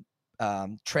intermittent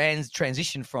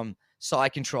transition from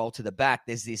side control to the back.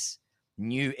 There's this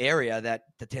new area that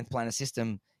the 10th planet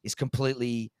system is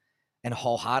completely and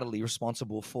wholeheartedly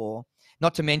responsible for.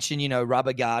 Not to mention,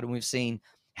 rubber guard, and we've seen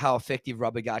how effective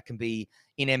rubber guard can be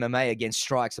in MMA against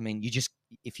strikes. I mean,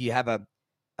 if you have a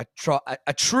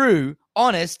true,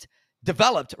 honest,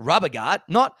 developed rubber guard,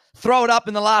 not throw it up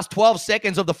in the last 12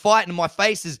 seconds of the fight and my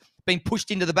face has been pushed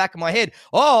into the back of my head.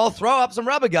 Oh, I'll throw up some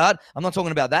rubber guard. I'm not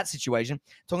talking about that situation.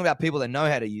 I'm talking about people that know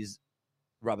how to use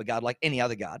rubber guard like any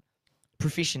other guard,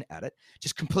 proficient at it,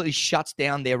 just completely shuts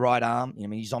down their right arm.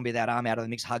 You zombie that arm out of the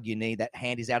mix, hug your knee, that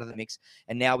hand is out of the mix.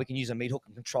 And now we can use a meat hook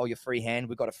and control your free hand.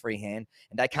 We've got a free hand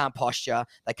and they can't posture,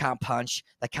 they can't punch,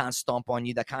 they can't stomp on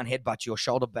you, they can't headbutt you or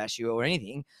shoulder bash you or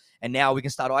anything. And now we can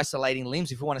start isolating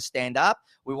limbs. If we want to stand up,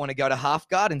 we want to go to half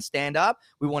guard and stand up,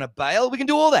 we want to bail, we can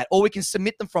do all that. Or we can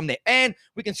submit them from there. And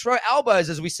we can throw elbows,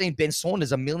 as we've seen Ben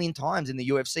Saunders a million times in the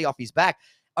UFC off his back,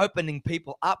 opening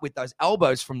people up with those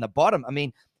elbows from the bottom. I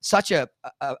mean, such a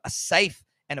safe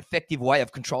and effective way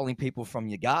of controlling people from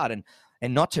your guard.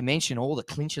 And not to mention all the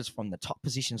clinches from the top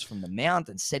positions from the mount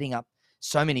and setting up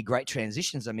so many great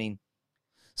transitions. I mean,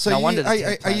 so no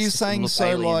are you saying so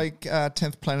alien. Like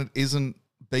 10th Planet isn't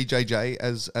BJJ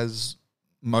as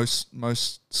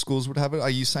most schools would have it? Are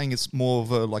you saying it's more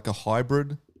of a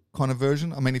hybrid kind of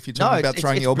version? I mean, if you're talking about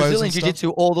throwing elbows Brazilian and stuff? Jiu-Jitsu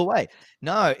all the way.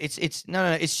 No, it's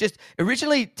just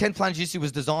originally 10th Planet Jiu-Jitsu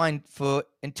was designed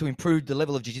to improve the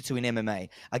level of Jiu-Jitsu in MMA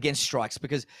against strikes,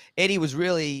 because Eddie was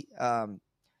really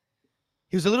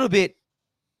he was a little bit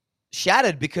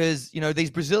shattered because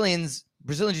these Brazilian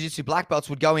Jiu-Jitsu black belts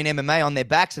would go in MMA on their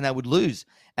backs and they would lose,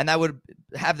 and they would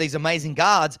have these amazing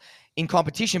guards in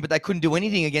competition, but they couldn't do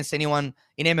anything against anyone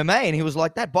in MMA. And he was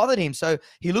like, that bothered him. So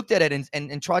he looked at it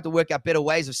and tried to work out better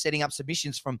ways of setting up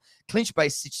submissions from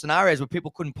clinch-based scenarios where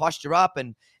people couldn't posture up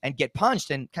and get punched,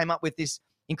 and came up with this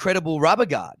incredible rubber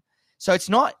guard. So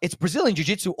it's Brazilian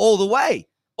Jiu-Jitsu all the way.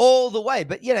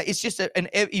 But, it's just an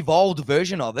evolved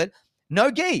version of it.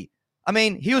 No gi. I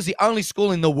mean, he was the only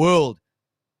school in the world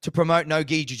to promote no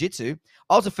gi Jiu-Jitsu.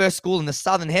 I was the first school in the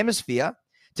Southern Hemisphere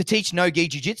to teach no gi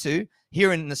Jiu-Jitsu.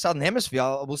 Here in the Southern Hemisphere,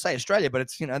 I will say Australia, but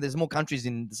it's, there's more countries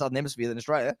in the Southern Hemisphere than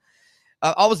Australia.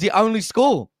 I was the only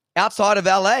school outside of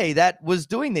LA that was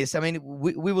doing this. I mean,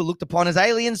 we were looked upon as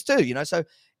aliens too, so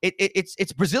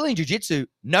it's Brazilian Jiu-Jitsu,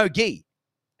 no gi.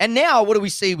 And now what do we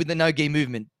see with the no gi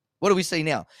movement? What do we see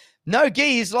now? No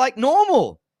gi is like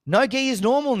normal. No gi is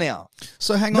normal now.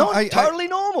 So hang on. Totally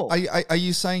normal. Are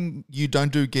you saying you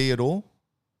don't do gi at all?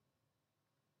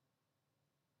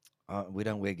 We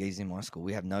don't wear gis in my school.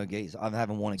 We have no gis. I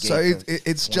haven't worn a gi. So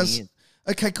it's just years.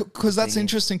 Okay, because that's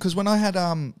interesting. Because when I had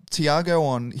Tiago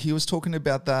on, he was talking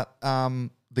about that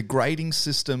the grading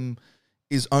system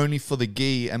is only for the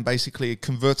gi, and basically it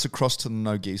converts across to the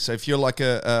no gi. So if you're like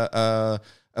a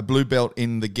blue belt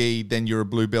in the gi, then you're a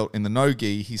blue belt in the no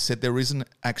gi. He said there isn't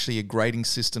actually a grading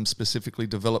system specifically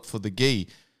developed for the gi.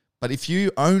 But if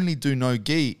you only do no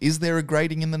gi, is there a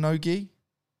grading in the no gi?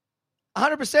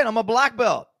 100%. I'm a black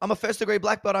belt. I'm a first-degree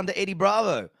black belt under Eddie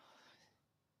Bravo.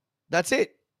 That's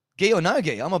it. Gi or no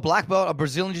gi. I'm a black belt, a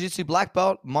Brazilian Jiu-Jitsu black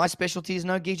belt. My specialty is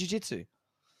no gi Jiu-Jitsu.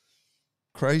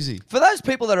 Crazy. For those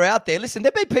people that are out there, listen,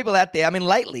 there've been people out there. I mean,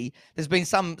 lately, there's been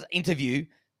some interview,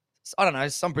 I don't know,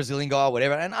 some Brazilian guy or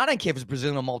whatever, and I don't care if it's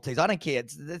Brazilian or Maltese. I don't care.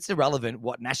 It's irrelevant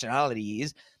what nationality he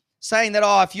is. Saying that,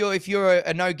 if you're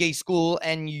a no-gi school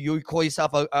and you call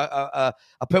yourself a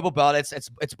purple belt,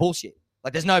 it's bullshit.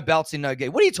 Like, there's no belts in no gi.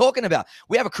 What are you talking about?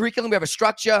 We have a curriculum. We have a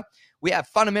structure. We have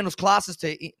fundamentals classes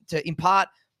to impart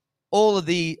all of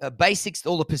the basics,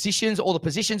 all the positions. All the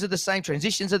positions are the same.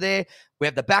 Transitions are there. We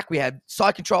have the back. We have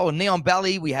side control and neon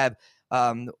belly. We have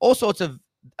all sorts of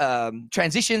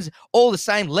transitions, all the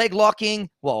same. Leg locking.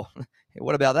 Well,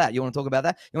 what about that? You want to talk about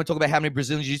that? You want to talk about how many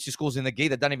Brazilian Jiu-Jitsu schools in the gi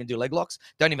that don't even do leg locks,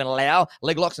 don't even allow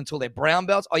leg locks until they're brown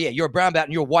belts? Oh, yeah, you're a brown belt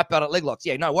and you're a white belt at leg locks.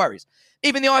 Yeah, no worries.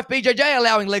 Even the IFBJJ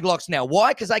allowing leg locks now.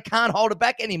 Why? Because they can't hold it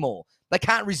back anymore. They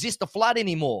can't resist the flood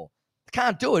anymore.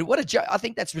 Can't do it. What a joke. I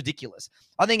think that's ridiculous.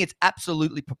 I think it's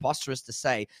absolutely preposterous to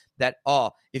say that,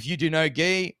 if you do no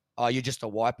gi, you're just a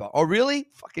wiper. Oh, really?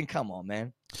 Fucking come on,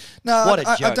 man. No, what a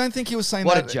joke. I don't think he was saying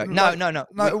what that. What a joke. Like, No.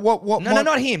 No,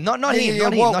 not him. Not him.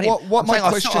 Not him. What my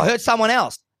question... I heard someone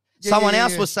else. Someone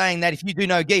else was saying that if you do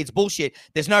no gi, it's bullshit.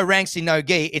 There's no ranks in no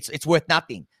gi. It's worth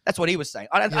nothing. That's what he was saying.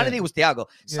 I don't think it was Thiago.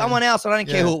 Someone else. I don't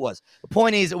care who it was. The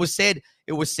point is, it was said.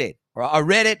 Right? I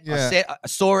read it. I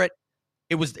saw it.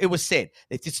 It was said.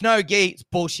 If it's no gi, it's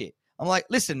bullshit. I'm like,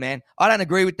 listen, man, I don't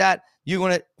agree with that. You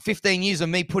want 15 years of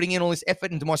me putting in all this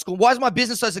effort into my school. Why is my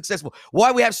business so successful? Why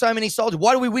do we have so many soldiers?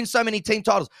 Why do we win so many team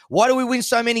titles? Why do we win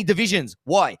so many divisions?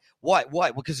 Why?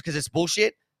 Because it's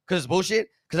bullshit? Because it's bullshit?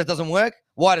 Because it doesn't work?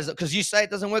 Why does it? Because you say it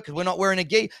doesn't work because we're not wearing a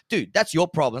gi? Dude, that's your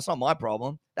problem. It's not my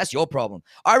problem. That's your problem.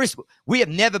 We have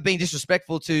never been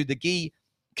disrespectful to the gi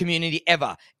community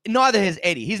ever. Neither has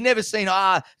Eddie. He's never seen,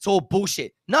 it's all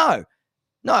bullshit. No,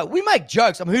 we make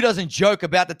jokes. Who doesn't joke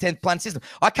about the 10th planet system?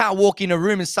 I can't walk in a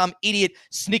room and some idiot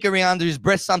snickering under his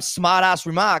breath some smart-ass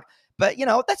remark. But,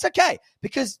 that's okay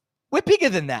because we're bigger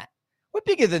than that. We're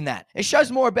bigger than that. It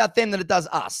shows more about them than it does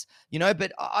us,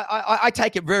 but I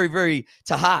take it very, very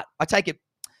to heart. I take it,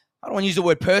 I don't want to use the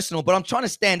word personal, but I'm trying to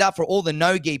stand up for all the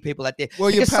no-gi people out there. Well,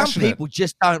 because you're passionate. Some people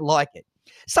just don't like it.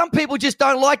 Some people just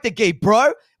don't like the gi,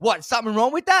 bro. What, something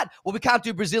wrong with that? Well, we can't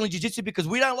do Brazilian Jiu-Jitsu because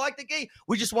we don't like the gi.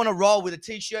 We just want to roll with a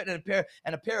T-shirt and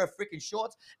a pair of freaking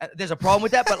shorts. There's a problem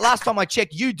with that. But last time I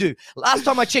checked, you do. Last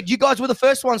time I checked, you guys were the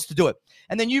first ones to do it.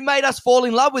 And then you made us fall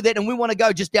in love with it and we want to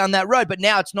go just down that road. But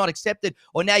now it's not accepted.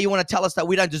 Or now you want to tell us that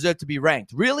we don't deserve to be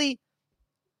ranked. Really?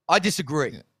 I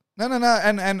disagree. Yeah. No.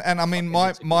 And I mean,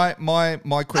 my question.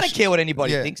 I don't care what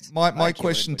anybody thinks. My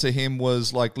question to him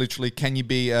was like, literally, can you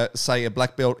be say a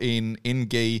black belt in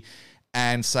gi,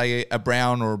 and say a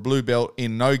brown or a blue belt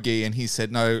in no gi? And he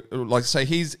said no. Like, so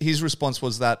his response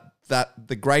was that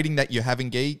the grading that you have in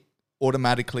gi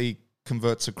automatically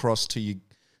converts across to your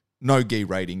no gi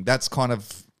rating. That's kind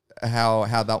of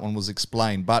how that one was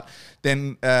explained. But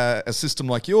then a system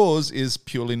like yours is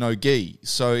purely no gi,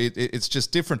 so it's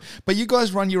just different. But you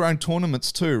guys run your own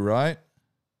tournaments too, right?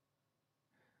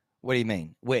 What do you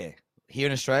mean? Where? Here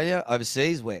in Australia?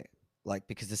 Overseas? Where? Like,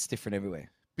 because it's different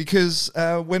everywhere. Because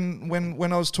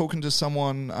when I was talking to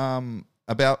someone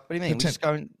about... What do you mean? We're just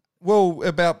going... Well,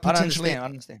 about potentially... I don't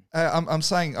understand. I'm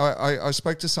saying I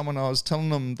spoke to someone. I was telling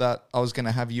them that I was going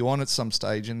to have you on at some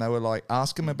stage, and they were like,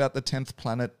 ask them about the 10th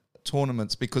Planet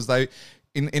tournaments, because they,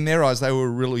 in their eyes, they were a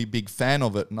really big fan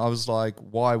of it. And I was like,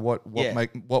 why?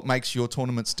 What makes your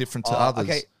tournaments different to others?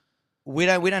 Okay, we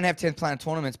don't have 10th Planet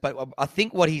tournaments, but I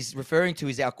think what he's referring to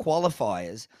is our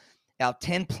qualifiers, our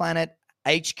 10 Planet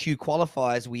HQ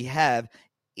qualifiers we have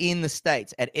in the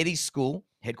States at Eddie's school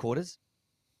headquarters.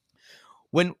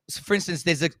 When, for instance,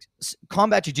 there's a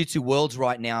Combat Jiu-Jitsu Worlds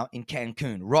right now in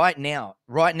Cancun. Right now,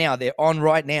 they're on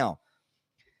right now.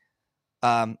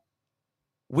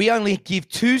 We only give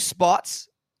 2 spots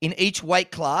in each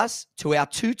weight class to our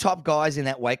 2 top guys in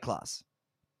that weight class.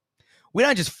 We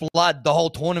don't just flood the whole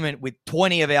tournament with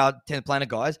 20 of our 10th Planet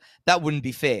guys. That wouldn't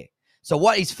be fair. So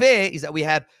what is fair is that we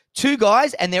have 2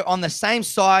 guys and they're on the same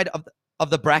side of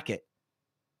the bracket.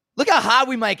 Look how hard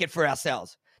we make it for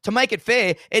ourselves. To make it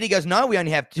fair, Eddie goes, no, we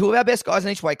only have 2 of our best guys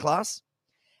in each weight class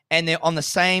and they're on the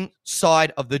same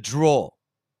side of the draw.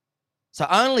 So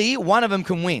only one of them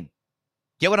can win.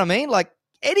 Get what I mean? Like,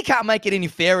 Eddie can't make it any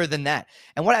fairer than that.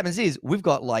 And what happens is we've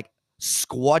got like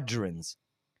squadrons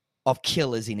of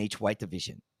killers in each weight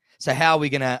division. So how are we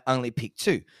going to only pick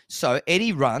 2? So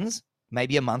Eddie runs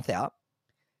maybe a month out,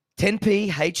 10P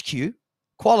HQ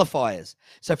qualifiers.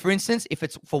 So for instance, if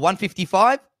it's for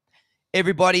 155,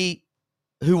 everybody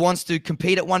who wants to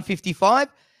compete at 155,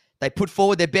 they put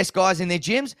forward their best guys in their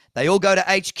gyms. They all go to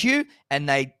HQ and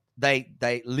they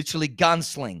literally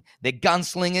gunsling. They're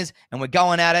gunslingers and we're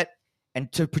going at it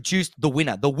and to produce the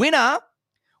winner. The winner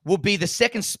will be the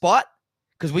second spot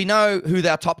because we know who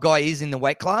our top guy is in the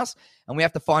weight class and we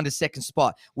have to find a second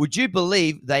spot. Would you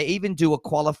believe they even do a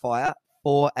qualifier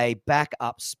for a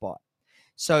backup spot?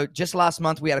 So just last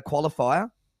month we had a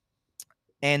qualifier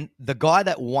and the guy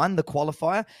that won the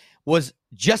qualifier was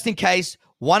just in case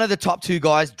one of the top 2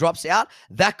 guys drops out,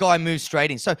 that guy moves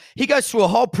straight in. So he goes through a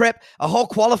whole prep, a whole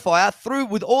qualifier through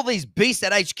with all these beasts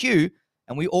at HQ,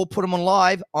 and we all put them on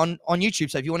live on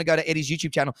YouTube. So if you want to go to Eddie's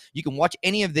YouTube channel, you can watch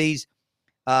any of these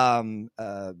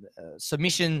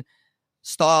submission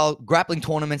style grappling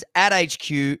tournaments at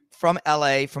HQ from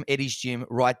LA, from Eddie's gym,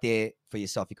 right there for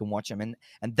yourself. You can watch them. And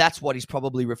that's what he's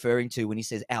probably referring to when he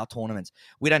says our tournaments.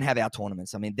 We don't have our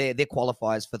tournaments. I mean, they're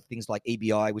qualifiers for things like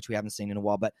EBI, which we haven't seen in a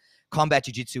while. But combat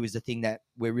jiu-jitsu is the thing that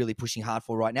we're really pushing hard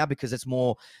for right now because it's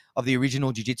more of the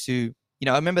original jiu-jitsu. You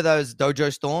know, I remember those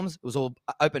dojo storms. It was all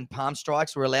open palm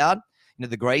strikes were allowed. You know,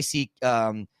 the Gracie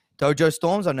dojo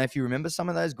storms. I don't know if you remember some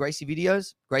of those Gracie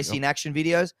videos, Gracie in action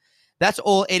videos. That's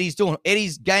all Eddie's doing.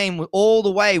 Eddie's game all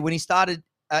the way when he started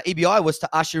EBI was to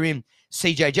usher in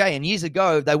CJJ. And years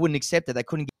ago, they wouldn't accept it. They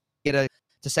couldn't get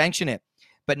to sanction it.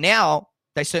 But now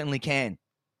they certainly can.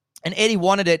 And Eddie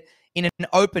wanted it in an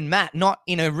open mat, not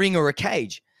in a ring or a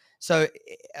cage. So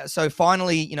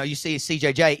finally, you know, you see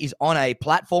CJJ is on a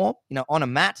platform, you know, on a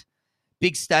mat,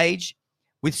 big stage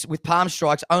with palm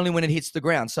strikes only when it hits the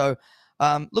ground. So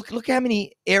look how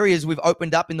many areas we've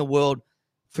opened up in the world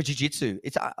for jiu-jitsu.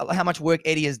 It's how much work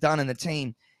Eddie has done and the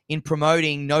team in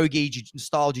promoting no-gi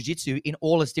style jiu-jitsu in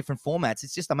all its different formats.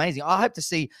 It's just amazing. I hope to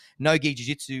see no-gi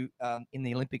jiu-jitsu in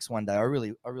the Olympics one day. I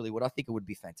really would. I think it would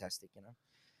be fantastic, you know.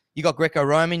 You got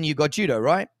Greco-Roman, you got judo,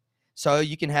 right? So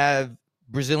you can have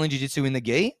Brazilian jiu-jitsu in the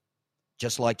gi,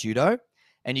 just like judo,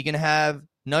 and you can have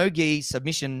no-gi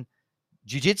submission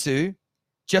jiu-jitsu,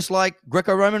 just like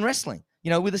Greco-Roman wrestling, you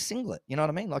know, with a singlet. You know what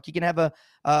I mean? Like you can have a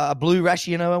blue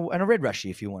rashi and a red rashi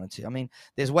if you wanted to. I mean,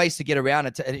 there's ways to get around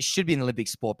it. And it should be an Olympic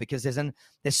sport because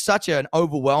there's such an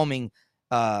overwhelming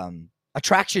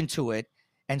attraction to it,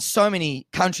 and so many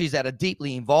countries that are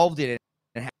deeply involved in it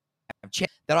and have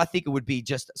that I think it would be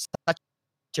just such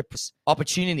an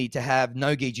opportunity to have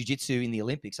no-gi jiu-jitsu in the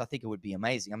Olympics. I think it would be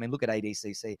amazing. I mean, look at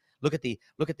ADCC. Look at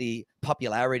the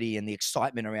popularity and the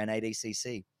excitement around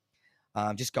ADCC.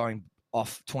 Just going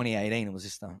off 2018, it was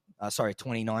just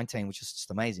 2019, which is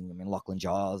just amazing. I mean, Lachlan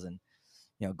Giles and,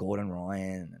 you know, Gordon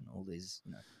Ryan and all these,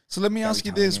 you know. So let me ask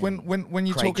you this: when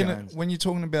you're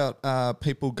talking about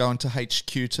people going to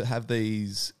HQ to have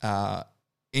these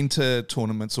inter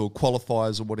tournaments or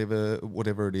qualifiers or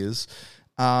whatever it is,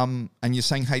 and you're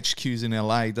saying HQs in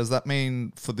LA, does that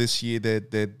mean for this year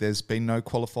there's been no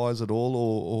qualifiers at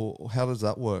all, or how does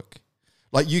that work?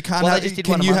 Like you can't. Well, they just did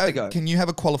one a month ago. Can you have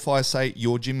a qualifier say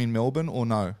your gym in Melbourne or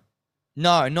no?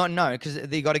 No, because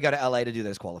they got to go to LA to do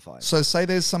those qualifiers. So say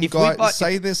there's some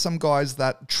guys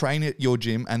that train at your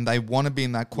gym and they want to be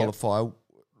in that qualifier.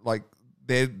 Yep. Like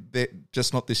they're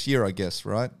just not this year, I guess,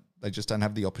 right? They just don't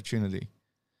have the opportunity.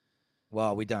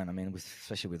 Well, we don't. I mean,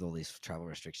 especially with all these travel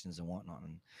restrictions and whatnot,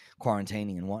 and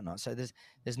quarantining and whatnot. So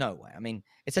there's no way. I mean,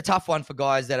 it's a tough one for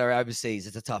guys that are overseas.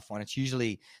 It's a tough one. It's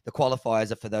usually the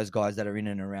qualifiers are for those guys that are in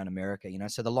and around America. You know,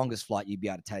 so the longest flight you'd be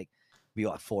able to take would be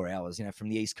like 4 hours. You know, from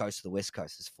the East Coast to the West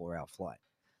Coast is a 4-hour flight.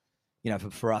 You know,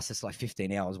 for us, it's like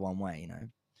 15 hours one way. You know,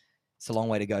 it's a long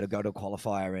way to go to a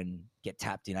qualifier and get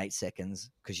tapped in 8 seconds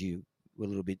because you were a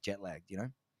little bit jet lagged. You know.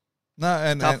 No,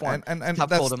 and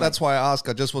that's why I asked.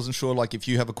 I just wasn't sure, like, if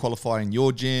you have a qualifier in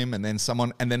your gym, and then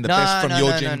the best from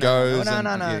your gym goes.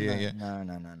 No.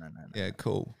 Yeah,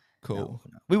 cool. No.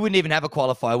 We wouldn't even have a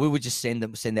qualifier. We would just send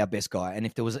our best guy, and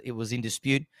if it was in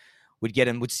dispute,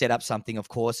 we'd set up something, of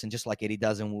course, and just like Eddie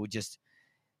does, and we would just,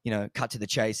 you know, cut to the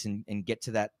chase and get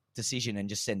to that decision and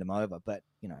just send them over. But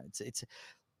you know, it's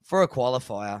for a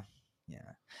qualifier. Yeah,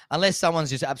 unless someone's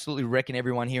just absolutely wrecking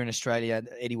everyone here in Australia,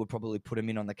 Eddie would probably put him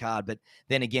in on the card. But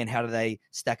then again, how do they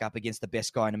stack up against the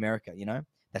best guy in America? You know,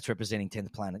 that's representing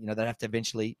 10th planet. You know, they'd have to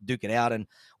eventually duke it out and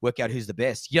work out who's the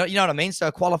best. You know what I mean? So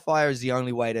a qualifier is the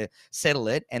only way to settle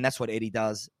it, and that's what Eddie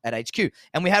does at HQ.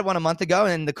 And we had one a month ago,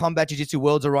 and the Combat Jiu-Jitsu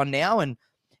Worlds are on now, and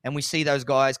we see those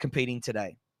guys competing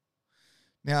today.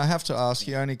 Now, I have to ask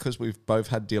you, only because we've both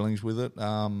had dealings with it,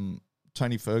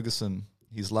 Tony Ferguson,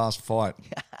 his last fight.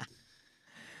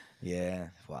 Yeah,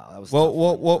 wow, that was. Well,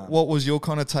 what was your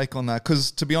kind of take on that?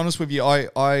 Because to be honest with you,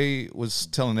 I was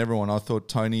telling everyone I thought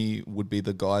Tony would be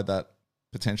the guy that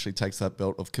potentially takes that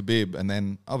belt of Khabib, and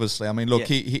then obviously, I mean, look,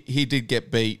 he did get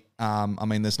beat. I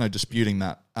mean, there's no disputing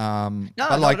that.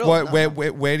 But like,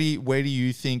 where do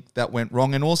you think that went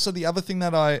wrong? And also the other thing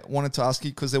that I wanted to ask you,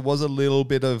 because there was a little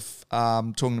bit of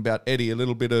talking about Eddie, a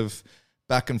little bit of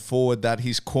back and forward that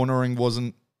his cornering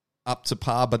wasn't up to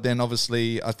par, but then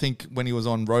obviously I think when he was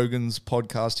on Rogan's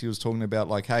podcast, he was talking about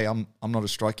like, hey, I'm not a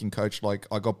striking coach, like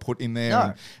I got put in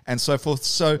there and so forth.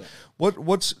 So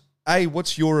what's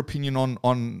your opinion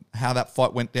on how that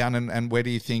fight went down, and where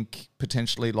do you think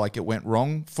potentially like it went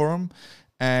wrong for him?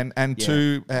 And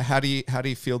two, how do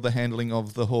you feel the handling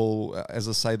of the whole, as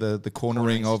I say, the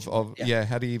cornering of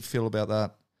how do you feel about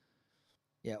that?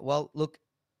 Yeah, well, look,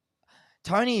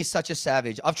 Tony is such a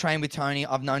savage. I've trained with Tony.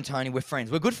 I've known Tony. We're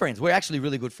friends. We're good friends. We're actually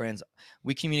really good friends.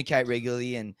 We communicate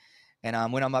regularly, and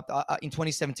And when I'm up in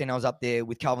 2017, I was up there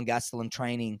with Calvin Gastelum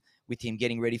training with him,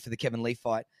 getting ready for the Kevin Lee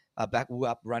fight. We were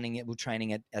up running it, we were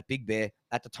training at Big Bear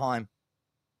at the time.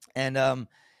 And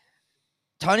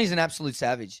Tony's an absolute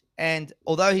savage. And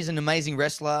although he's an amazing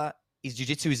wrestler, his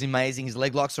jiu-jitsu is amazing, his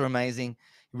leg locks are amazing,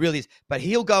 he really is. But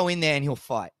he'll go in there and he'll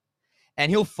fight. And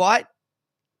he'll fight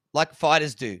like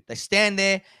fighters do. They stand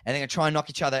there and they're going to try and knock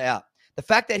each other out. The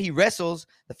fact that he wrestles,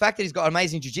 the fact that he's got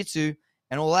amazing jiu-jitsu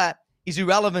and all that is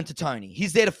irrelevant to Tony.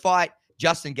 He's there to fight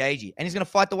Justin Gaethje, and he's going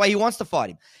to fight the way he wants to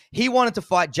fight him. He wanted to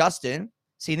fight Justin.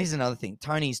 See, this is another thing.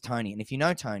 Tony's Tony. And if you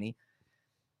know Tony,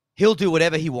 he'll do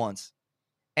whatever he wants.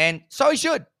 And so he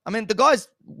should. I mean, the guy's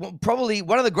probably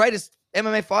one of the greatest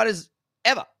MMA fighters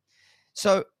ever.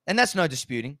 So, and that's no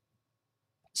disputing.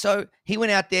 So he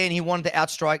went out there and he wanted to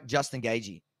outstrike Justin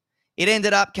Gaethje. It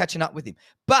ended up catching up with him.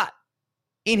 But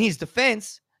in his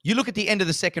defense, you look at the end of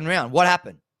the second round. What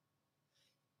happened?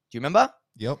 Do you remember?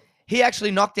 Yep. He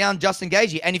actually knocked down Justin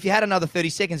Gaethje, and if he had another 30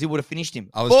 seconds, he would have finished him.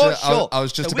 I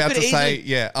was just about to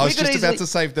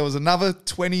say if there was another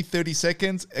 20, 30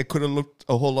 seconds, it could have looked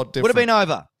a whole lot different. Would have been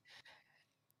over.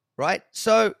 Right?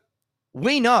 So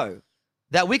we know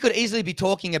that we could easily be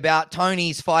talking about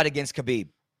Tony's fight against Khabib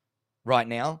right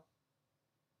now,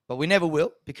 but we never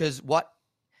will, because what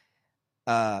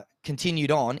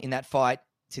continued on in that fight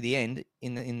to the end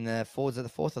in the fourth or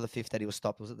the fifth that he was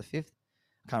stopped. Was it the fifth?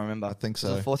 I can't remember. I think so.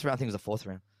 Was it the fourth round? I think it was the fourth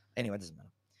round. Anyway, it doesn't matter.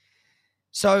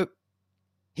 So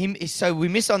we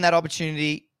miss on that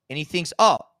opportunity, and he thinks,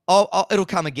 oh, it'll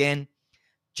come again.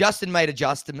 Justin made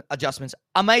adjustments.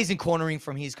 Amazing cornering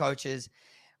from his coaches.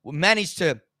 We managed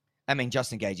to,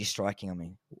 Justin Gaethje striking. I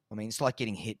mean, it's like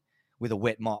getting hit with a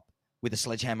wet mop with a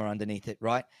sledgehammer underneath it,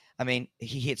 right? I mean,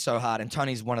 he hit so hard, and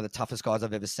Tony's one of the toughest guys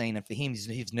I've ever seen. And for him,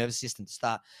 his nervous system to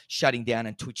start shutting down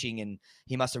and twitching, and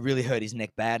he must have really hurt his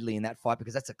neck badly in that fight,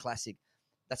 because that's a classic.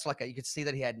 That's like you could see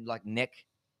that he had like neck,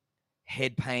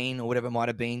 head pain or whatever it might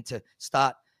have been to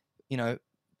start,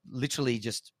 literally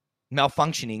just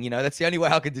malfunctioning. That's the only way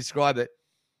I could describe it.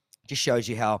 Just shows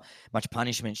you how much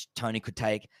punishment Tony could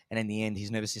take. And in the end, his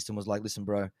nervous system was like, listen,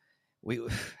 bro,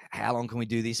 how long can we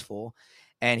do this for?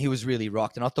 And he was really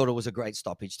rocked. And I thought it was a great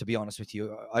stoppage, to be honest with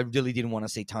you. I really didn't want to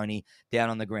see Tony down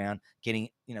on the ground getting,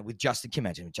 with Justin. Can you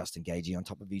imagine with Justin Gaethje on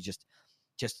top of you,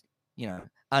 just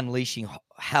unleashing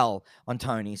hell on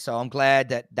Tony. So I'm glad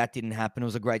that didn't happen. It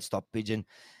was a great stoppage.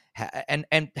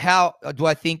 And how do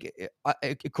I think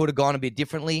it could have gone a bit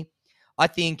differently? I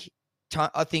think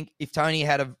if Tony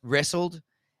had have wrestled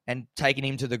and taken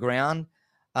him to the ground,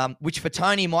 which for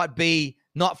Tony might be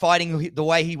not fighting the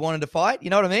way he wanted to fight. You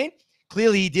know what I mean?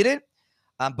 Clearly he didn't.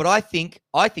 But I think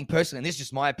personally, and this is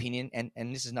just my opinion, and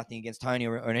this is nothing against Tony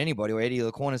or anybody or any of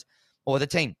the corners or the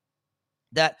team,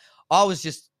 that I was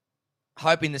just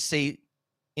hoping to see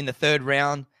in the third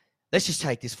round, let's just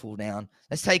take this fool down.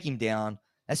 Let's take him down.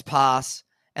 Let's pass.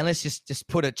 And let's just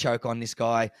put a choke on this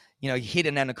guy. Hit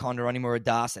an anaconda on him or a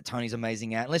Das that Tony's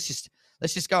amazing at. And let's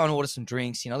just go and order some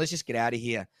drinks. Let's just get out of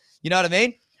here. You know what I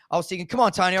mean? I was thinking, come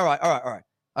on, Tony. All right.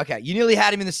 Okay, you nearly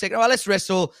had him in the second. All right, let's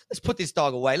wrestle. Let's put this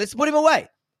dog away. Let's put him away.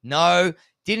 No,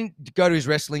 didn't go to his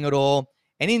wrestling at all.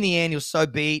 And in the end, he was so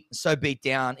beat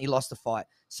down, he lost the fight.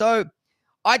 So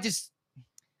I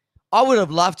would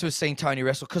have loved to have seen Tony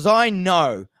wrestle, because I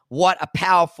know what a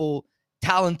powerful,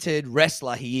 talented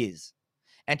wrestler he is.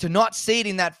 And to not see it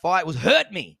in that fight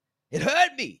hurt me. It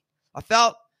hurt me. I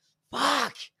felt,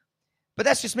 fuck. But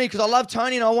that's just me, because I love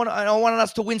Tony and I wanted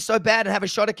us to win so bad and have a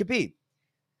shot at Khabib.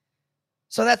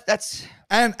 So that's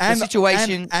the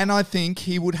situation. And I think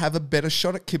he would have a better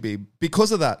shot at Khabib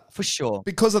because of that. For sure.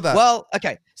 Because of that. Well,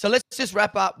 okay. So let's just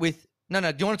wrap up with No.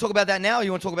 Do you want to talk about that now, or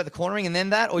you want to talk about the cornering and then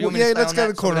that? Or you want me to stay let's on go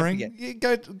that to cornering. Yeah,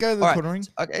 go to the cornering.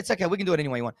 Okay, it's okay. We can do it any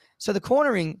way you want. So the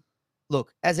cornering,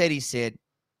 look, as Eddie said,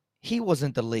 he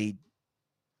wasn't the lead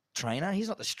trainer. He's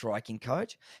not the striking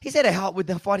coach. He's there to help with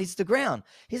the fight hits the ground.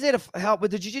 He's there to help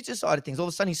with the jiu-jitsu side of things. All of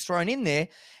a sudden, he's thrown in there,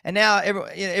 and now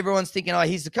everyone's thinking, oh,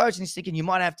 he's the coach, and he's thinking you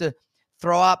might have to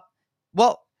throw up.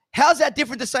 Well, how's that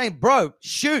different to saying, bro,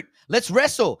 shoot, let's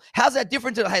wrestle? How's that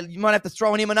different to, hey, you might have to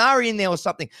throw an Imanari in there or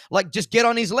something? Like, just get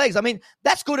on his legs. I mean,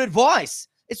 that's good advice.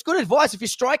 It's good advice. If your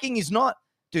striking is not,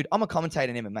 dude, I'm a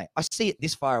commentator in MMA. I see it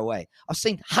this far away. I've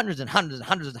seen hundreds and hundreds and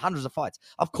hundreds and hundreds of fights.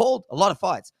 I've called a lot of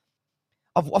fights.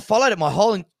 I've followed it my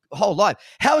whole life.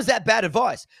 How is that bad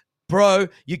advice? Bro,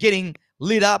 you're getting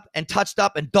lit up and touched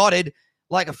up and dotted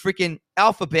like a freaking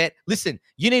alphabet. Listen,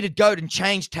 you need to go and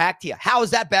change tact here. How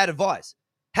is that bad advice?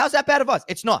 How's that bad advice?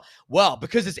 It's not. Well,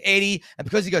 because it's Eddie and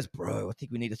because he goes, bro, I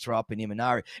think we need to throw up in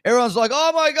Imanari. Everyone's like,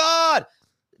 oh my God.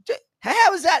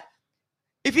 How is that?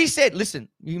 If he said, listen,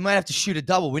 you might have to shoot a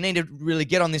double. We need to really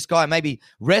get on this guy, maybe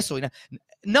wrestle.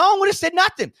 No one would have said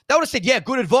nothing. They would have said, yeah,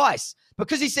 good advice.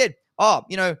 Because he said, oh,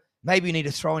 maybe we need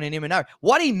to throw in an M&O.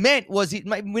 What he meant was we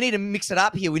need to mix it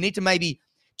up here. We need to maybe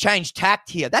change tact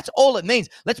here. That's all it means.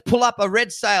 Let's pull up a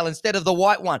red sail instead of the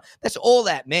white one. That's all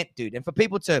that meant, dude. And for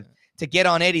people to get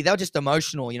on Eddie, they were just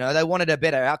emotional. They wanted a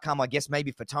better outcome, I guess,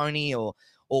 maybe for Tony or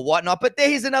whatnot. But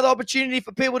here's another opportunity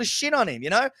for people to shit on him,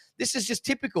 This is just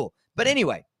typical. But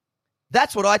anyway,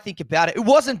 that's what I think about it. It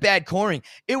wasn't bad cornering.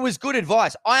 It was good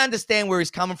advice. I understand where he's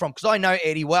coming from because I know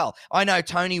Eddie well. I know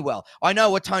Tony well. I know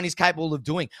what Tony's capable of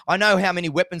doing. I know how many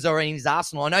weapons are in his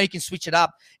arsenal. I know he can switch it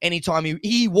up anytime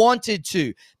he wanted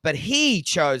to, but he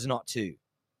chose not to.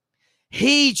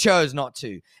 He chose not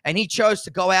to. And he chose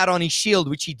to go out on his shield,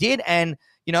 which he did. And,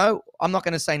 I'm not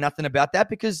going to say nothing about that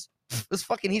because it's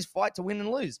fucking his fight to win and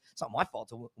lose. It's not my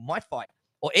fault my fight.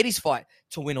 Or Eddie's fight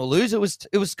to win or lose. It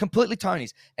was completely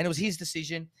Tony's, and it was his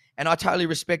decision, and I totally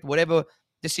respect whatever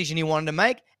decision he wanted to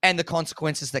make and the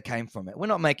consequences that came from it. We're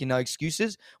not making no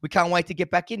excuses. We can't wait to get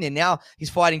back in there. Now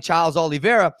he's fighting Charles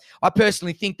Oliveira. I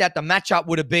personally think that the matchup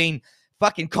would have been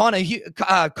fucking Conor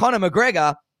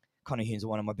McGregor. Conor Hune's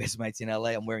one of my best mates in LA.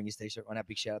 I'm wearing his t-shirt right now.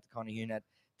 Big shout out to Conor Hune at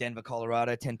Denver,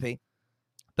 Colorado, 10p.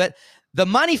 But the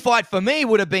money fight for me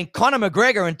would have been Conor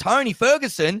McGregor and Tony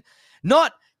Ferguson,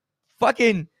 not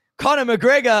fucking Conor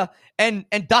McGregor and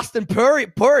Dustin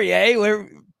Poirier.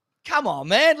 Come on,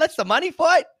 man. That's the money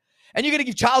fight. And you're going to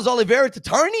give Charles Oliveira to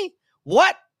Tony?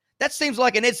 What? That seems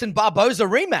like an Edson Barboza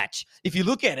rematch if you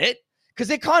look at it, because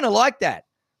they're kind of like that.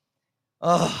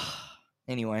 Oh,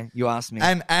 anyway, you asked me.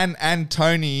 And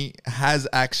Tony has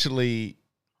actually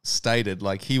stated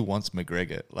like he wants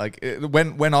McGregor. Like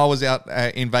when I was out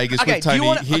in Vegas with Tony,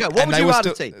 what would you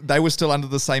rather see? They were still under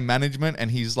the same management, and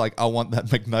he's like, I want that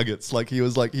McNuggets. Like he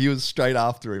was straight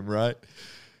after him, right?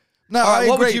 No, all right, I agree.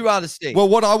 What would you rather see? Well,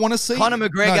 what I want to see, Conor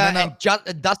McGregor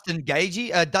and Dustin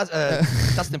Gagey,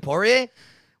 Dustin Poirier.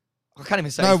 I can't even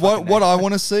say. No, what I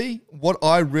want to see, what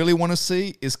I really want to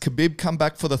see, is Khabib come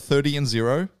back for the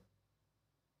 30-0.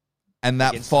 And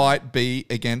that fight be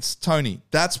against Tony.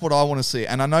 That's what I want to see.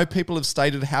 And I know people have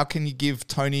stated, how can you give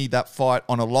Tony that fight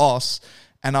on a loss?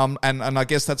 And I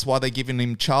guess that's why they're giving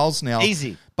him Charles now.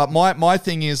 Easy. But my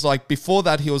thing is, like, before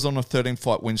that, he was on a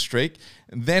 13-fight win streak.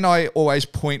 Then I always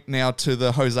point now to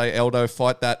the Jose Aldo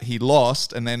fight that he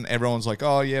lost. And then everyone's like,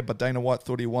 oh, yeah, but Dana White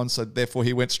thought he won, so therefore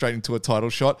he went straight into a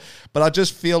title shot. But I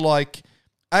just feel like,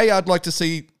 I'd like to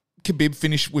see Khabib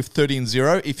finish with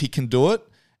 30-0 if he can do it.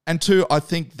 And two, I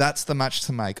think that's the match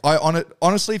to make.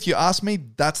 Honestly, if you ask me,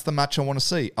 that's the match I want to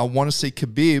see. I want to see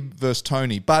Khabib versus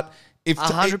Tony. But if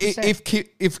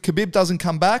Khabib doesn't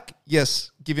come back,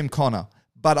 yes, give him Conor.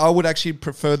 But I would actually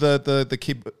prefer the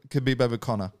Khabib over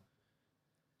Conor.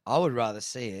 I would rather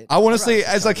see it. I want to see,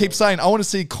 as I keep saying, I want to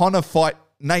see Conor fight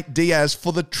Nate Diaz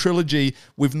for the trilogy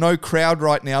with no crowd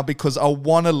right now because I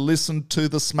want to listen to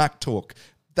the smack talk.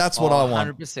 That's what I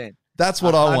want. 100%. That's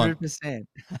what I want. 100%.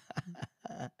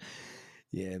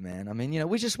 Yeah, man. I mean,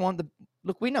 we just want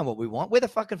look, we know what we want. We're the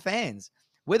fucking fans.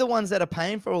 We're the ones that are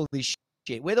paying for all this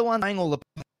shit. We're the ones paying all the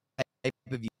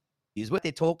pay-per-views. We're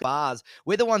there talking bars.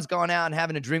 We're the ones going out and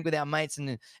having a drink with our mates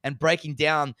and breaking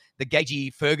down the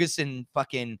Gagey Ferguson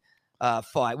fucking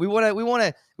fight. We want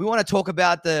to talk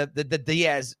about the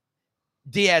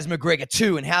Diaz McGregor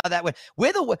too and how that went.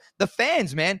 We're the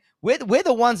fans, man. We're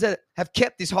the ones that have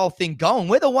kept this whole thing going.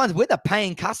 We're the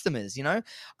paying customers,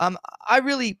 I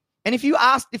really, and if you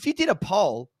did a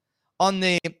poll on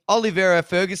the Oliveira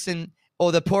Ferguson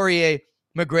or the Poirier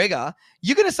McGregor,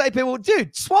 you're going to say people,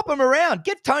 dude, swap them around.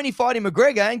 Get Tony fighting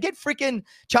McGregor and get freaking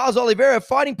Charles Oliveira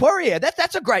fighting Poirier.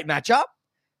 That's a great matchup.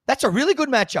 That's a really good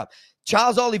matchup.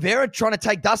 Charles Oliveira trying to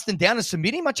take Dustin down and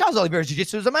submit him. Charles Oliveira's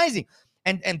jiu-jitsu is amazing.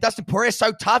 And Dustin Poirier's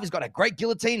so tough. He's got a great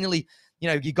guillotine. Nearly,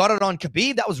 you got it on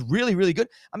Khabib. That was really, really good.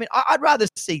 I mean, I'd rather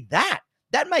see that.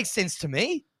 That makes sense to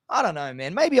me. I don't know,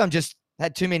 man. Maybe I'm just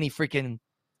had too many freaking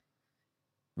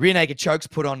rear naked chokes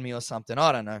put on me or something.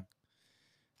 I don't know.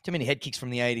 Too many head kicks from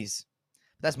the 80s.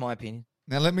 That's my opinion.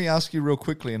 Now, let me ask you real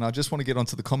quickly, and I just want to get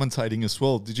onto the commentating as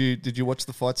well. Did you watch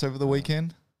the fights over the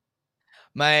weekend?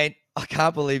 Mate, I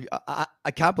can't believe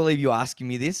you asking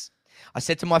me this. I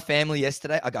said to my family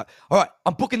yesterday, I go, all right,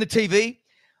 I'm booking the TV.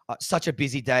 Such a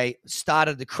busy day.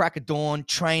 Started the crack of dawn,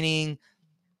 training,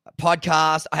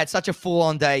 podcast. I had such a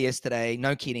full-on day yesterday.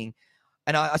 No kidding.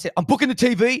 And I said, I'm booking the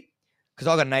TV because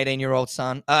I got an 18-year-old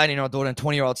son, 18-year-old daughter and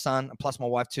 20-year-old son, plus my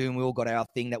wife too, and we all got our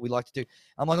thing that we like to do.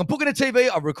 I'm like, I'm booking a TV.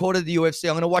 I've recorded the UFC.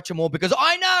 I'm going to watch them all because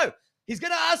I know he's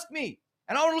going to ask me,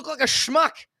 and I want to look like a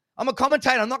schmuck. I'm a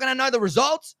commentator. I'm not going to know the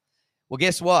results. Well,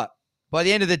 guess what? by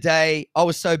the end of the day, I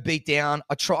was so beat down.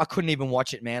 I couldn't even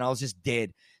watch it, man. I was just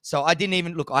dead. So I didn't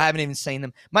even look. I haven't even seen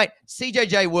them, mate.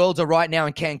 CJJ Worlds are right now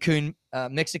in Cancun,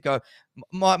 Mexico.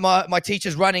 My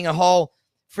teacher's running a whole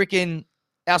freaking.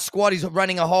 Our squad is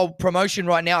running a whole promotion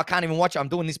right now. I can't even watch it. I'm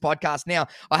doing this podcast now.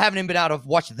 I haven't even been able to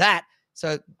watch that.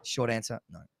 So short answer,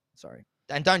 no, sorry.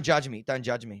 And don't judge me. Don't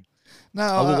judge me. No,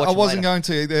 I wasn't going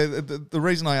to. The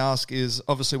reason I ask is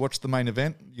obviously watch the main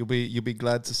event. You'll be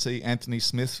glad to see Anthony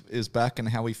Smith is back and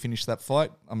how he finished that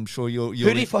fight. I'm sure you'll.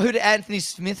 Who did Anthony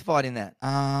Smith fight in that?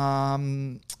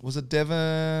 Was it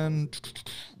Devin?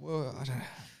 Well, I don't know.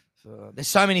 There's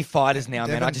so many fighters now,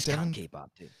 man. I just can't keep up,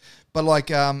 dude. But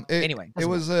like, anyway, it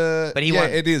was but he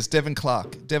won. It is Devin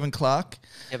Clark.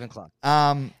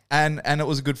 And it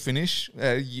was a good finish.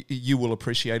 You will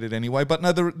appreciate it anyway. But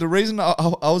no, the reason I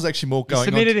was actually more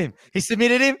going. He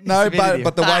submitted him. No,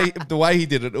 but the way he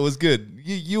did it, it was good.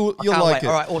 You'll like it.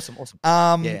 All right,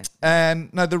 awesome. Yeah.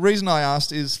 And no, the reason I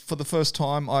asked is for the first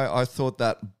time I thought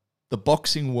that the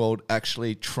boxing world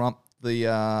actually trumped the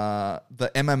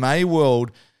MMA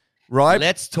world. Right.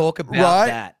 Let's talk about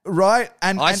that. Right.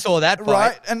 And I saw that fight.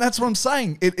 Right. And that's what I'm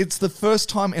saying. It's the first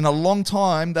time in a long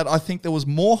time that I think there was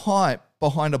more hype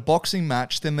behind a boxing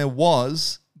match than there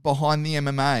was behind the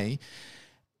MMA.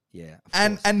 Yeah.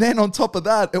 And then on top of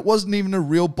that, it wasn't even a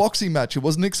real boxing match. It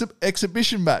was an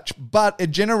exhibition match. But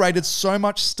it generated so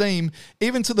much steam,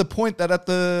 even to the point that at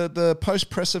the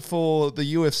post-presser for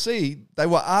the UFC, they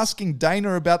were asking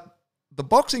Dana about the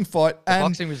boxing fight.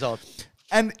 Boxing results.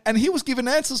 And he was giving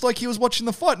answers like he was watching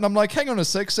the fight. And I'm like, hang on a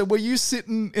sec. So were you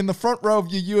sitting in the front row of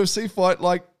your UFC fight,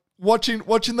 like watching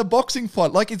the boxing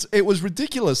fight? Like it was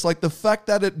ridiculous. Like the fact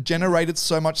that it generated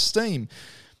so much steam.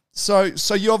 So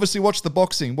you obviously watched the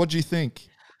boxing. What do you think?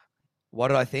 What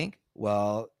did I think?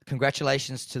 Well,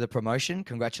 congratulations to the promotion.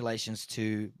 Congratulations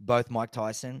to both Mike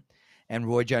Tyson and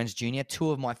Roy Jones Jr.,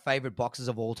 two of my favorite boxers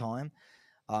of all time.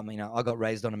 I got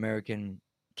raised on American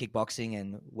kickboxing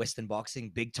and Western boxing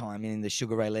big time in the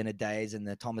Sugar Ray Leonard days and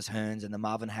the Thomas Hearns and the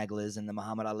Marvin Haglers and the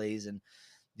Muhammad Alis and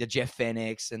the Jeff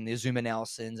Fennicks and the Azuma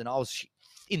Nelsons. And I was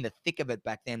in the thick of it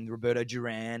back then, Roberto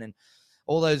Duran and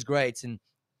all those greats. And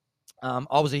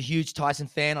I was a huge Tyson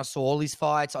fan. I saw all his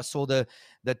fights. I saw the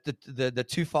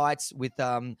two fights with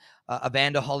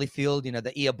Evander Holyfield,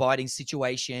 the ear biting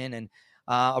situation, and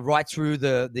right through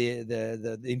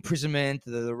the imprisonment,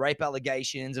 the rape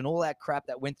allegations, and all that crap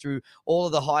that went through all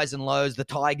of the highs and lows, the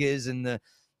Tigers and the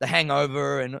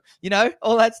Hangover, and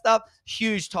all that stuff.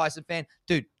 Huge Tyson fan,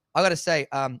 dude. I gotta say,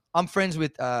 I'm friends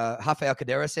with Rafael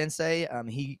Cadera Sensei.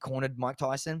 He cornered Mike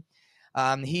Tyson.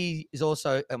 He is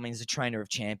also, he's a trainer of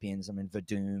champions.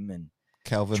 Verdum and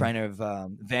Calvin, trainer of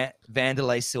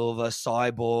Vanderlei Silva,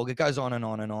 Cyborg. It goes on and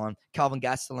on and on. Calvin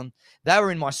Gastelum. They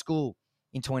were in my school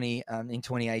in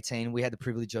 2018. We had the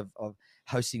privilege of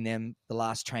hosting them the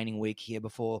last training week here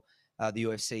before the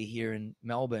UFC here in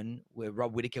Melbourne, where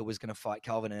Rob Whittaker was going to fight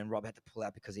Calvin, and Rob had to pull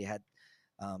out because he had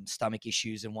stomach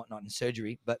issues and whatnot and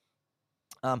surgery. But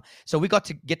so we got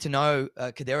to get to know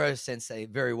Cadero Sensei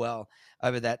very well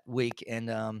over that week, and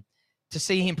to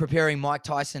see him preparing Mike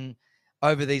Tyson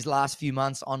over these last few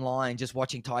months online, just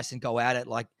watching Tyson go at it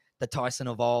like the Tyson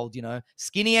of old,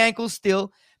 skinny ankles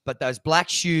still, but those black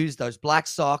shoes, those black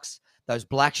socks, those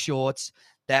black shorts,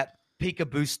 that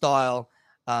peekaboo style,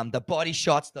 the body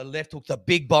shots, the left hook, the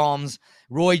big bombs,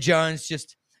 Roy Jones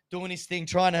just doing his thing,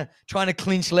 trying to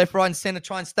clinch left, right, and center,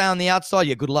 try and stay on the outside.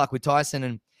 Yeah, good luck with Tyson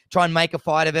and try and make a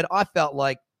fight of it. I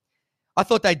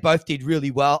thought they both did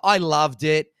really well. I loved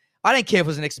it. I don't care if it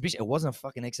was an exhibition. It wasn't a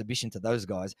fucking exhibition to those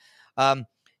guys.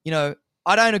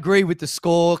 I don't agree with the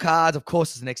scorecards. Of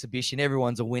course, it's an exhibition.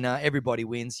 Everyone's a winner. Everybody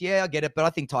wins. Yeah, I get it. But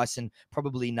I think Tyson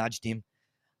probably nudged him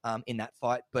in that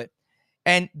fight.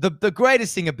 And the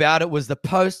greatest thing about it was the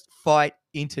post-fight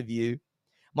interview.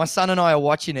 My son and I are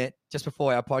watching it just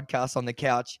before our podcast on the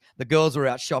couch. The girls were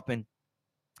out shopping.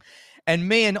 And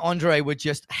me and Andre were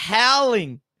just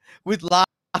howling with laughter.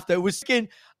 It was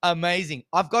amazing.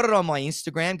 I've got it on my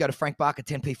Instagram. Go to Frank Barker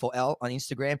 10P4L on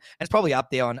Instagram. And it's probably up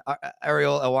there on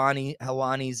Ariel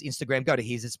Helwani's Instagram. Go to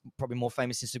his. It's probably more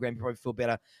famous Instagram. You probably feel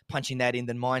better punching that in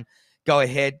than mine. Go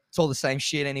ahead. It's all the same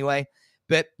shit anyway.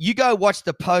 But you go watch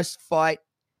the post-fight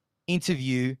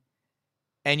interview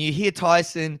and you hear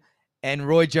Tyson and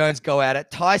Roy Jones go at it.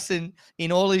 Tyson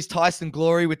in all his Tyson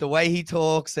glory with the way he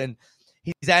talks and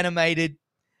his animated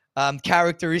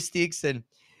characteristics. And,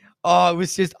 it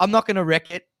was just, I'm not going to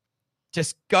wreck it.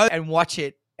 Just go and watch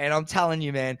it. And I'm telling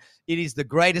you, man, it is the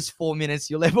greatest 4 minutes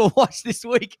you'll ever watch this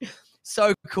week.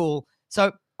 So cool.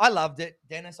 So I loved it,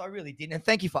 Dennis. I really did. And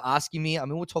thank you for asking me. I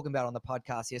mean, we were talking about it on the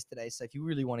podcast yesterday. So if you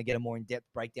really want to get a more in-depth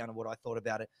breakdown of what I thought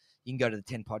about it, you can go to the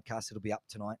 10 podcast. It'll be up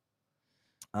tonight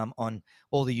on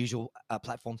all the usual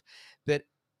platforms. But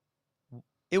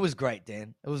it was great,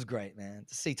 Dan. It was great, man,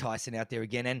 to see Tyson out there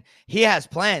again. And he has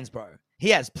plans, bro. He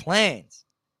has plans.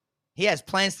 He has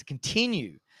plans to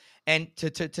continue. And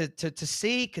to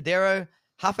see Cordeiro,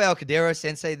 Rafael Cordeiro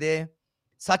Sensei there,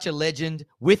 such a legend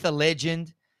with a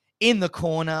legend in the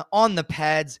corner, on the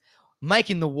pads,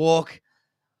 making the walk.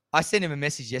 I sent him a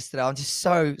message yesterday. I'm just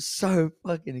so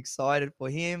fucking excited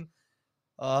for him.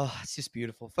 Oh, it's just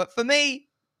beautiful. For me,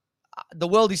 the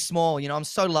world is small. You know, I'm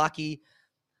so lucky,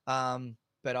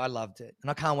 but I loved it.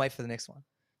 And I can't wait for the next one.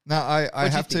 No, I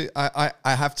have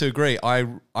to agree. I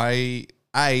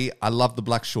love the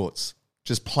black shorts.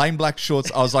 Just plain black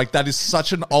shorts. I was like, that is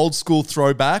such an old school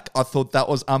throwback. I thought that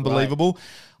was unbelievable.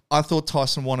 Right. I thought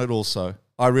Tyson won it also.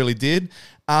 I really did.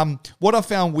 What I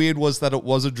found weird was that it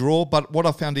was a draw, but what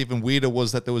I found even weirder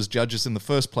was that there was judges in the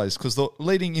first place, because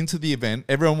leading into the event,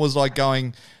 everyone was like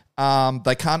going,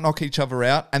 they can't knock each other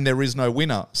out and there is no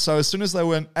winner. So as soon as they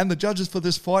went, and the judges for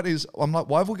this fight is, I'm like,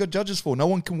 why have we got judges for? No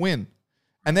one can win.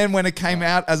 And then when it came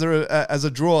out as a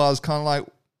draw, I was kind of like,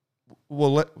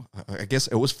 well, I guess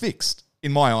it was fixed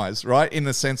in my eyes, right? In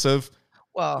the sense of,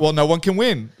 well, no one can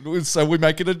win, so we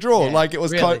make it a draw. Yeah, like it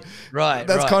was really? Right.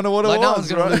 That's kind of what like it no was, one's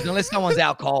gonna right? lose unless someone's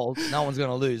out cold. No one's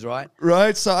gonna lose, right?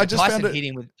 Right. So I just Tyson found it. hit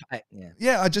him with,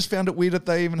 I just found it weird that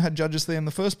they even had judges there in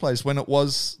the first place when it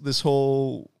was this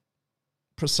whole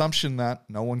presumption that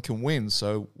no one can win.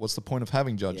 So what's the point of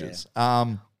having judges?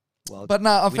 Well, but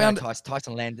no, I found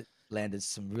Tyson landed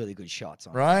some really good shots.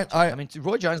 Right. I mean,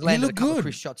 Roy Jones landed a couple good. of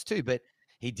crisp shots too, but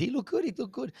he did look good. He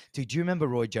looked good. Dude, do you remember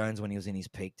Roy Jones when he was in his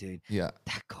peak, dude? Yeah.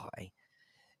 That guy.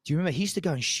 Do you remember he used to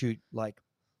go and shoot like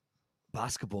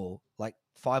basketball, like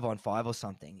 5-on-5 or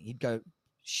something? He'd go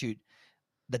shoot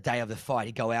the day of the fight.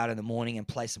 He'd go out in the morning and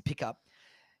play some pickup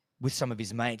with some of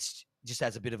his mates just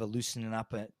as a bit of a loosening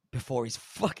up before his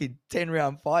fucking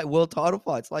 10-round fight, world title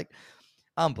fights. Like,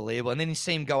 unbelievable. And then you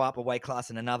see him go up a weight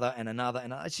class and another.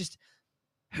 It's just,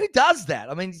 who does that?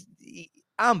 I mean,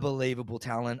 unbelievable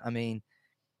talent. I mean,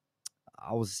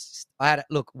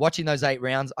 watching those 8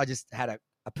 rounds, I just had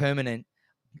a permanent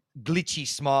glitchy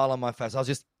smile on my face. I was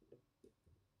just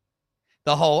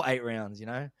the whole 8 rounds, you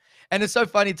know? And it's so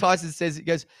funny. Tyson says, he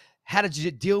goes, how did you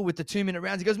deal with the 2-minute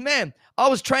rounds? He goes, man, I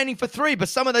was training for 3, but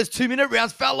some of those 2-minute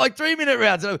rounds felt like 3-minute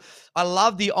rounds. And I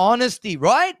love the honesty,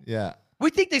 right? Yeah. We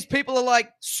think these people are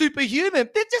like superhuman.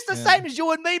 They're just the same as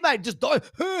you and me, mate. Just dying,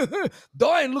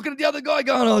 looking at the other guy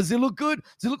going, oh, does it look good?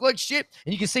 Does it look like shit?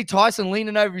 And you can see Tyson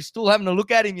leaning over his stool, having a look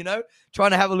at him, you know,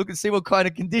 trying to have a look and see what kind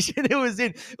of condition it was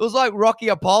in. It was like Rocky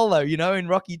Apollo, you know, in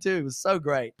Rocky 2. It was so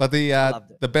great. But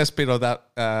the best bit of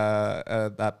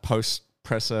that post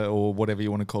presser or whatever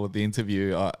you want to call it, the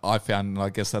interview, I found, and I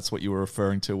guess that's what you were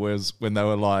referring to, was when they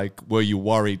were like, were you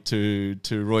worried to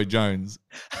Roy Jones?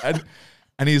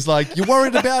 And he's like, "You're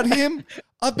worried about him?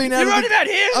 I've been out of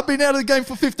the game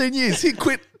for 15 years. He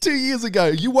quit 2 years ago.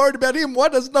 You worried about him? Why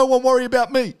does no one worry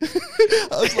about me?"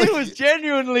 He was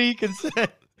genuinely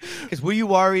concerned. Because were you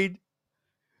worried?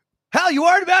 Hell, you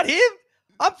worried about him?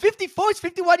 I'm 54. He's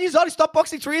 51 years old. He stopped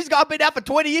boxing 3 years ago. I've been out for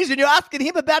 20 years, and you're asking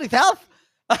him about his health?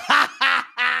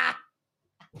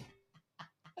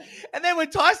 And then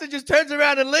when Tyson just turns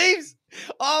around and leaves,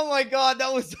 oh my God,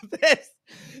 that was the best.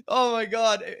 Oh my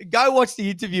God. Go watch the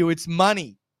interview. It's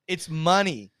money. It's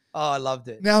money. Oh, I loved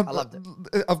it. Now, I loved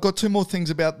it. I've got 2 more things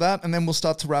about that, and then we'll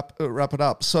start to wrap it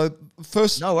up. So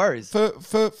first, no worries.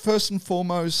 First and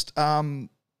foremost,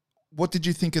 what did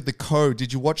you think of the co?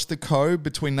 Did you watch the co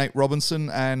between Nate Robinson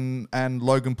and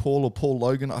Logan Paul, or Paul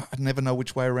Logan? I never know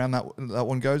which way around that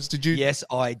one goes. Did you? Yes,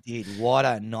 I did. What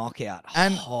a knockout.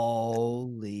 And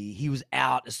holy, he was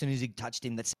out as soon as he touched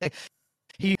him.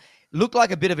 He looked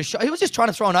like a bit of a shot. He was just trying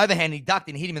to throw an overhand. He ducked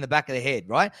and hit him in the back of the head,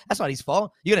 right? That's not his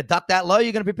fault. You're going to duck that low.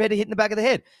 You're going to prepare to hit in the back of the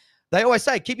head. They always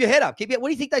say, keep your head up. What do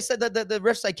you think they said? The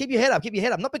refs say, keep your head up, keep your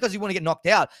head up. Not because you want to get knocked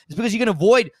out. It's because you're going to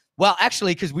avoid, well,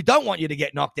 actually, because we don't want you to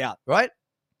get knocked out, right?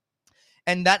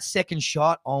 And that second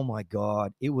shot, oh my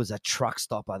God, it was a truck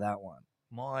stopper, that one.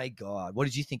 My God. What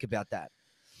did you think about that?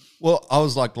 Well, I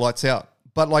was like, lights out.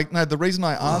 But like, no, the reason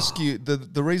I ask you,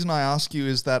 the reason I ask you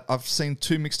is that I've seen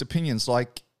 2 mixed opinions.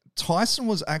 Like, Tyson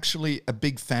was actually a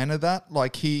big fan of that.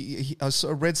 Like I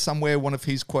read somewhere one of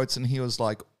his quotes, and he was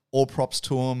like, all props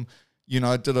to him, you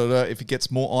know, if he gets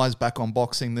more eyes back on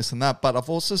boxing, this and that. But I've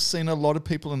also seen a lot of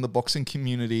people in the boxing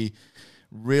community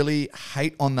really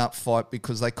hate on that fight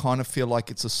because they kind of feel like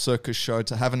it's a circus show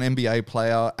to have an NBA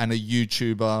player and a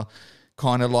YouTuber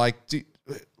kind of like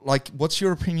like, what's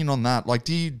your opinion on that? Like,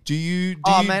 do you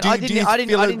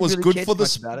feel it was really good for the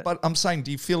sport? But I'm saying,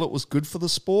 do you feel it was good for the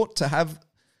sport to have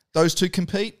those two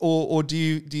compete, or do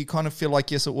you kind of feel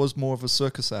like, yes, it was more of a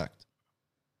circus act?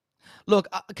 Look,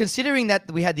 considering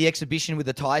that we had the exhibition with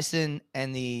the Tyson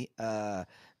and the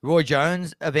Roy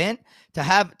Jones event, to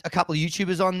have a couple of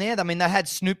YouTubers on there, I mean, they had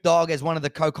Snoop Dogg as one of the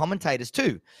co-commentators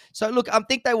too. So look, I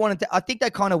think they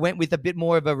kind of went with a bit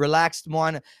more of a relaxed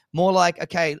one, more like,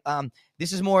 okay,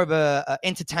 this is more of a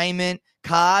entertainment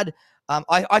card.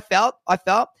 I felt,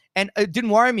 and it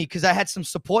didn't worry me because I had some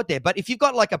support there. But if you've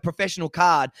got like a professional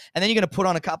card and then you're going to put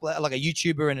on a couple of, like a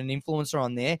YouTuber and an influencer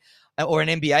on there, or an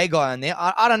NBA guy on there,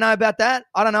 I don't know about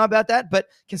that. But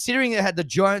considering it had the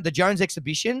Jones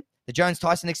exhibition, the Jones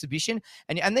Tyson exhibition,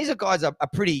 and these are guys are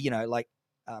pretty,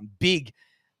 big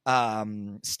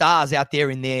stars out there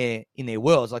in their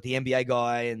worlds, like the NBA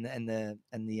guy and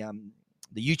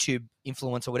the YouTube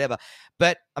influencer or whatever.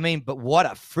 But what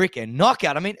a freaking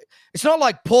knockout. I mean, it's not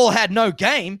like Paul had no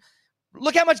game.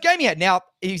 Look how much game he had. Now,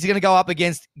 he's going to go up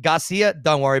against Garcia.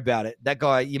 Don't worry about it. That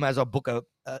guy, you might as well book a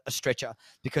stretcher,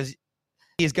 because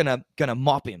he is going to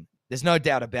mop him. There's no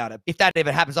doubt about it. If that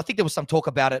ever happens, I think there was some talk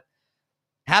about it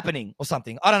happening or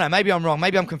something. I don't know. Maybe I'm wrong.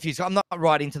 Maybe I'm confused. I'm not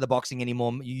right into the boxing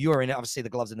anymore. You're in it. Obviously, the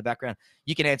gloves in the background.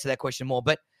 You can answer that question more.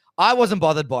 But I wasn't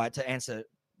bothered by it, to answer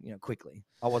quickly.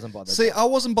 I wasn't bothered. See, I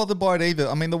wasn't bothered by it either.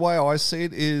 I mean, the way I see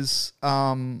it is,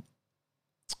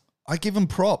 I give him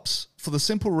props for the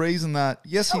simple reason that,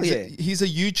 yes, he's a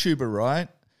YouTuber, right?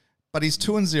 But he's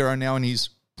 2-0 now in his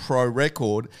pro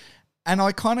record. And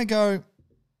I kind of go,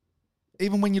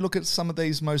 even when you look at some of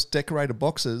these most decorated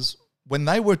boxers, when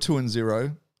they were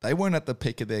 2-0, they weren't at the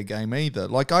peak of their game either.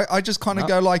 Like, I just kind of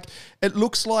go, like, it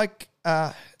looks like,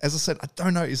 as I said, I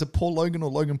don't know, is it Paul Logan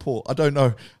or Logan Paul? I don't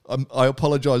know. I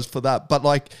apologize for that. But,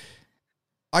 like,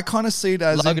 I kind of see it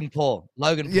as Logan Paul.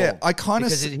 Yeah, I kind of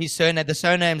because his surname, the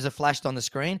surnames are flashed on the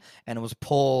screen, and it was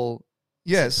Paul.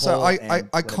 Yeah, so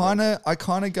I kind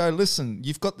of go, listen,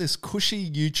 you've got this cushy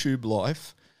YouTube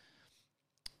life.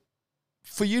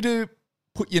 For you to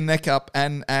put your neck up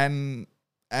and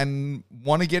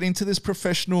want to get into this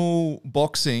professional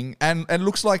boxing, and it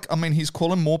looks like, I mean, he's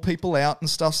calling more people out and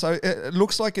stuff, so it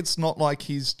looks like it's not like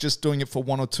he's just doing it for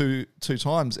one or two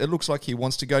times. It looks like he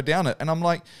wants to go down it. And I'm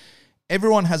like,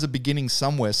 everyone has a beginning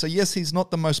somewhere. So yes, he's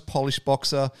not the most polished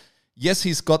boxer. Yes,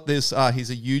 he's got this, he's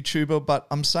a YouTuber, but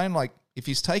I'm saying, like, if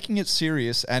he's taking it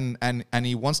serious and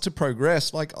he wants to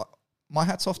progress, like, my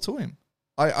hat's off to him.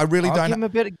 I really don't.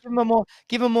 Give him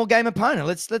a more game opponent.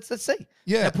 Let's see.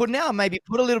 Yeah. Maybe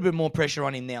put a little bit more pressure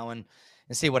on him now and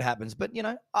see what happens. But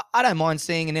I don't mind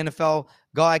seeing an NFL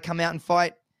guy come out and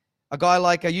fight a guy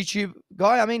like a YouTube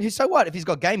guy. I mean, so what? If he's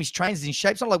got game, he's trained, he's in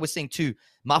shape. It's not like we're seeing two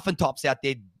muffin tops out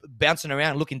there bouncing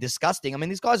around looking disgusting. I mean,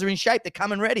 these guys are in shape. They're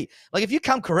coming ready. Like, if you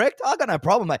come correct, I got no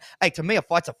problem, mate. Hey, to me, a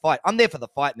fight's a fight. I'm there for the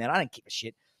fight, man. I don't give a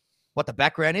shit what the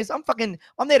background is. I'm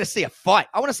there to see a fight.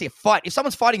 I want to see a fight. If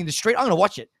someone's fighting in the street, I'm going to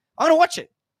watch it. As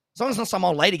long as it's not some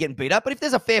old lady getting beat up. But if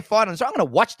there's a fair fight on the street, I'm going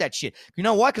to watch that shit. You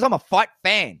know why? Because I'm a fight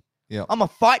fan. Yeah. I'm a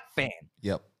fight fan.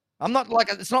 Yep.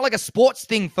 It's not like a sports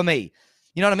thing for me.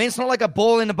 You know what I mean? It's not like a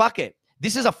ball in a bucket.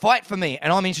 This is a fight for me,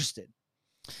 and I'm interested.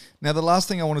 Now, the last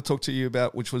thing I want to talk to you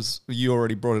about, which was, you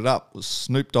already brought it up, was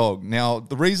Snoop Dogg. Now,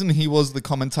 the reason he was the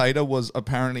commentator was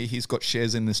apparently he's got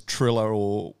shares in this Triller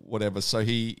or whatever, so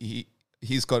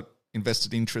he's got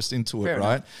invested interest into it, Fair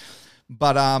right? enough.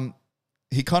 But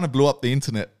he kind of blew up the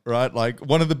internet, right? Like,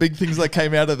 one of the big things that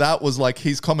came out of that was, like,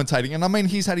 he's commentating. And, I mean,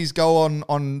 he's had his go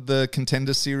on the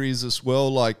Contender Series as well.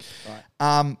 Like,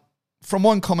 right. From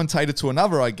one commentator to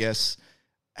another, I guess.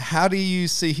 How do you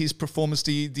see his performance?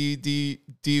 Do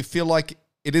you feel like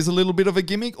it is a little bit of a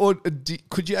gimmick, or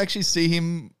could you actually see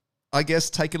him, I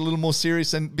guess, take it a little more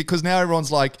serious? And because now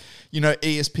everyone's like,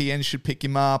 ESPN should pick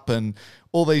him up and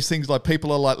all these things, like,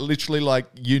 people are like, literally like,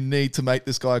 you need to make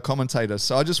this guy a commentator.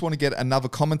 So I just want to get another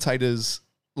commentator's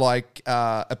like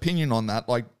opinion on that.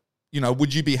 Like,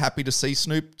 would you be happy to see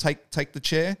Snoop take the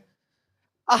chair?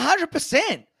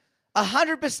 100%.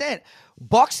 100%.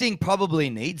 Boxing probably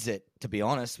needs it, to be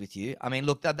honest with you. I mean,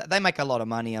 look, they make a lot of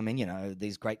money. I mean,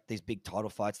 these big title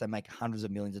fights, they make hundreds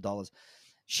of millions of dollars.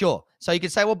 Sure. So you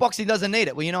could say, well, boxing doesn't need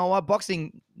it. Well, you know what?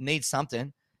 Boxing needs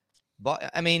something.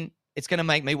 But I mean, it's going to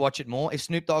make me watch it more. If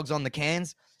Snoop Dogg's on the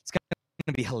cans, it's going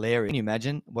to be hilarious. Can you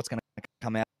imagine what's going to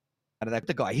come out of that?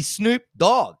 The guy, he's Snoop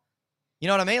Dogg. You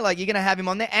know what I mean? Like, you're going to have him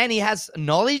on there, and he has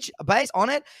knowledge base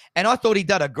on it. And I thought he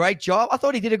did a great job. I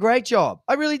thought he did a great job.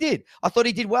 I really did. I thought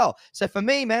he did well. So for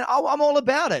me, man, I'm all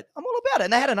about it. I'm all about it.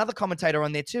 And they had another commentator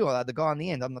on there too. The guy on the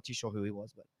end. I'm not too sure who he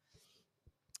was, but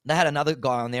they had another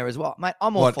guy on there as well. Mate,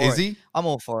 I'm all for it. What, is he? I'm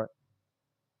all for it.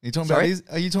 You talking Sorry?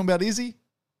 about? Are you talking about Izzy?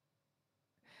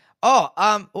 Oh,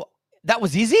 that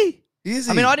was Izzy?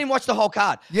 Izzy. I mean, I didn't watch the whole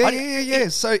card. Yeah.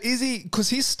 So Izzy, because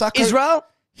he's stuck. Israel?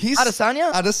 He's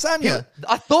Adesanya? Adesanya.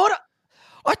 I thought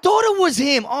it was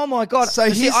him. Oh my god! So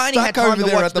he's I only had stuck time over to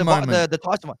there watch at the moment. The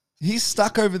Tyson one. He's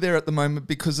stuck over there at the moment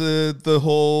because of the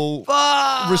whole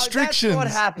restrictions. That's what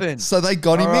happened. So they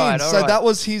got him in. So right. that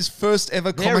was his first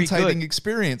ever Very commentating good.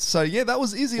 experience. So yeah, that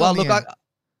was Izzy. Well, on the end.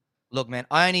 look, man.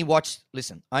 I only watched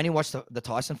the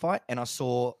Tyson fight, and I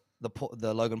saw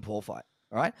the Logan Paul fight.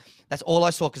 All right, that's all I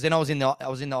saw because then I was in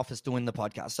the office doing the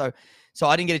podcast. So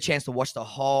I didn't get a chance to watch the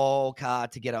whole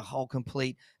card to get a whole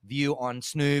complete view on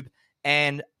Snoop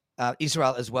and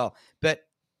Israel as well. But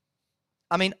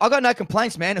I mean, I got no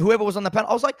complaints, man. Whoever was on the panel,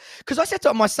 I was like, because I said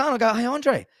to my son, I go, "Hey,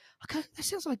 Andre, okay, that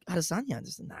sounds like Adesanya."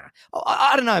 Just nah.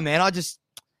 I don't know, man.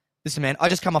 Listen, man. I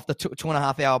just come off the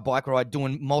 2.5 hour bike ride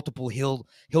doing multiple hill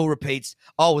repeats.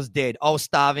 I was dead. I was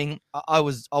starving. I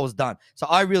was done. So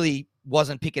I really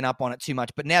wasn't picking up on it too much.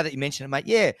 But now that you mention it, mate,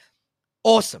 yeah,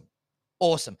 awesome.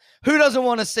 Who doesn't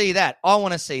want to see that? I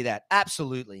want to see that.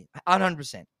 Absolutely,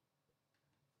 100%.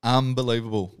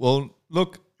 Unbelievable. Well,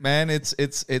 look, man,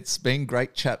 it's been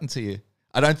great chatting to you.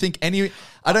 I don't think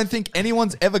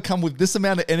anyone's ever come with this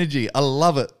amount of energy. I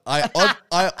love it.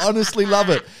 I honestly love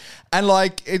it. And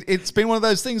like it's been one of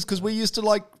those things because we used to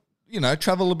like,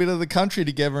 travel a bit of the country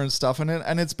together and stuff,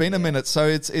 and it's been a minute. So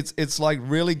it's like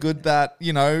really good that,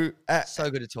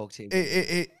 so good to talk to you.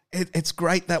 It's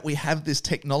great that we have this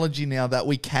technology now that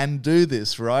we can do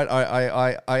this, right?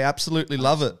 I absolutely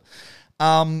love it.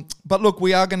 But look,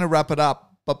 we are going to wrap it up.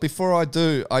 But before I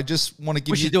do, I just want to give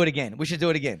you... We should do it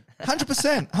again.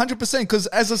 100%. Because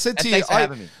as I said to you,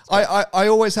 I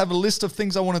always have a list of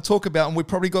things I want to talk about, and we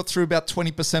probably got through about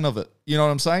 20% of it. You know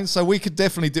what I'm saying? So we could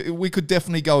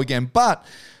definitely go again. But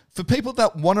for people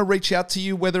that want to reach out to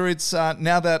you, whether it's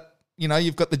now that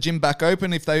you've got the gym back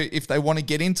open, if they want to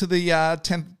get into the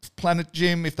 10th Planet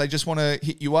Gym, if they just want to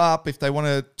hit you up, if they want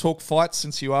to talk fights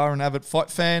since you are an avid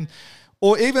fight fan,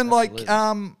 or even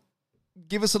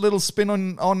give us a little spin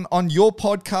on your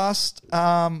podcast,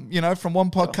 from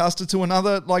one podcaster to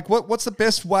another. Like, what's the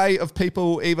best way of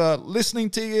people either listening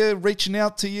to you, reaching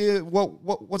out to you?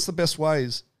 What's the best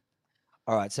ways?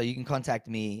 All right, so you can contact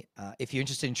me if you're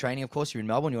interested in training. Of course, you're in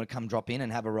Melbourne. You want to come drop in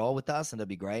and have a roll with us, and that'd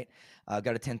be great.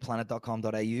 Go to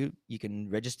 10planet.com.au. You can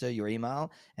register your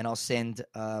email, and I'll send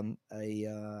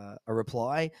a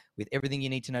reply with everything you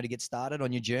need to know to get started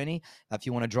on your journey. If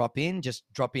you want to drop in, just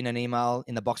drop in an email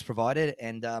in the box provided,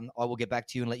 and I will get back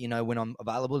to you and let you know when I'm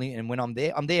available and when I'm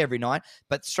there. I'm there every night,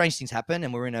 but strange things happen,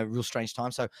 and we're in a real strange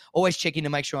time. So always check in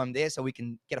to make sure I'm there so we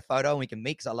can get a photo and we can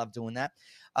meet because I love doing that.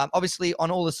 Obviously,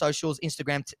 on all the socials,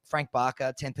 Instagram, Frank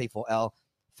Barker, 10P4L,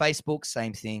 Facebook,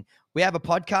 same thing. We have a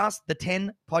podcast, the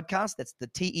 10 podcast. That's the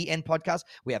TEN podcast.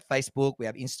 We have Facebook. We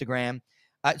have Instagram.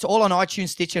 It's all on iTunes,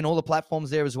 Stitcher, and all the platforms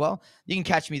there as well. You can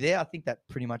catch me there. I think that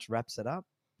pretty much wraps it up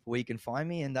where you can find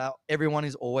me, and everyone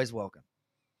is always welcome.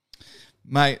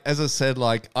 Mate, as I said,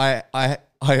 like I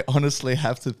honestly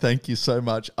have to thank you so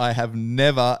much. I have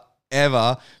never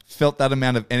ever felt that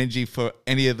amount of energy for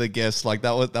any of the guests. Like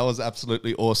that was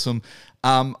absolutely awesome.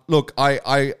 Look,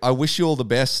 I wish you all the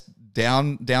best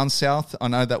down south. I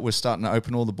know that we're starting to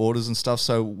open all the borders and stuff,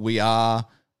 so we are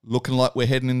looking like we're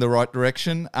heading in the right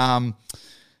direction. And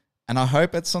I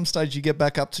hope at some stage you get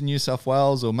back up to New South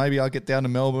Wales, or maybe I get down to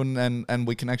Melbourne and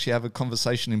we can actually have a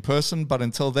conversation in person. But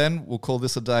until then, we'll call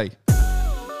this a day.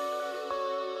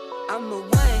 I'm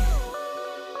a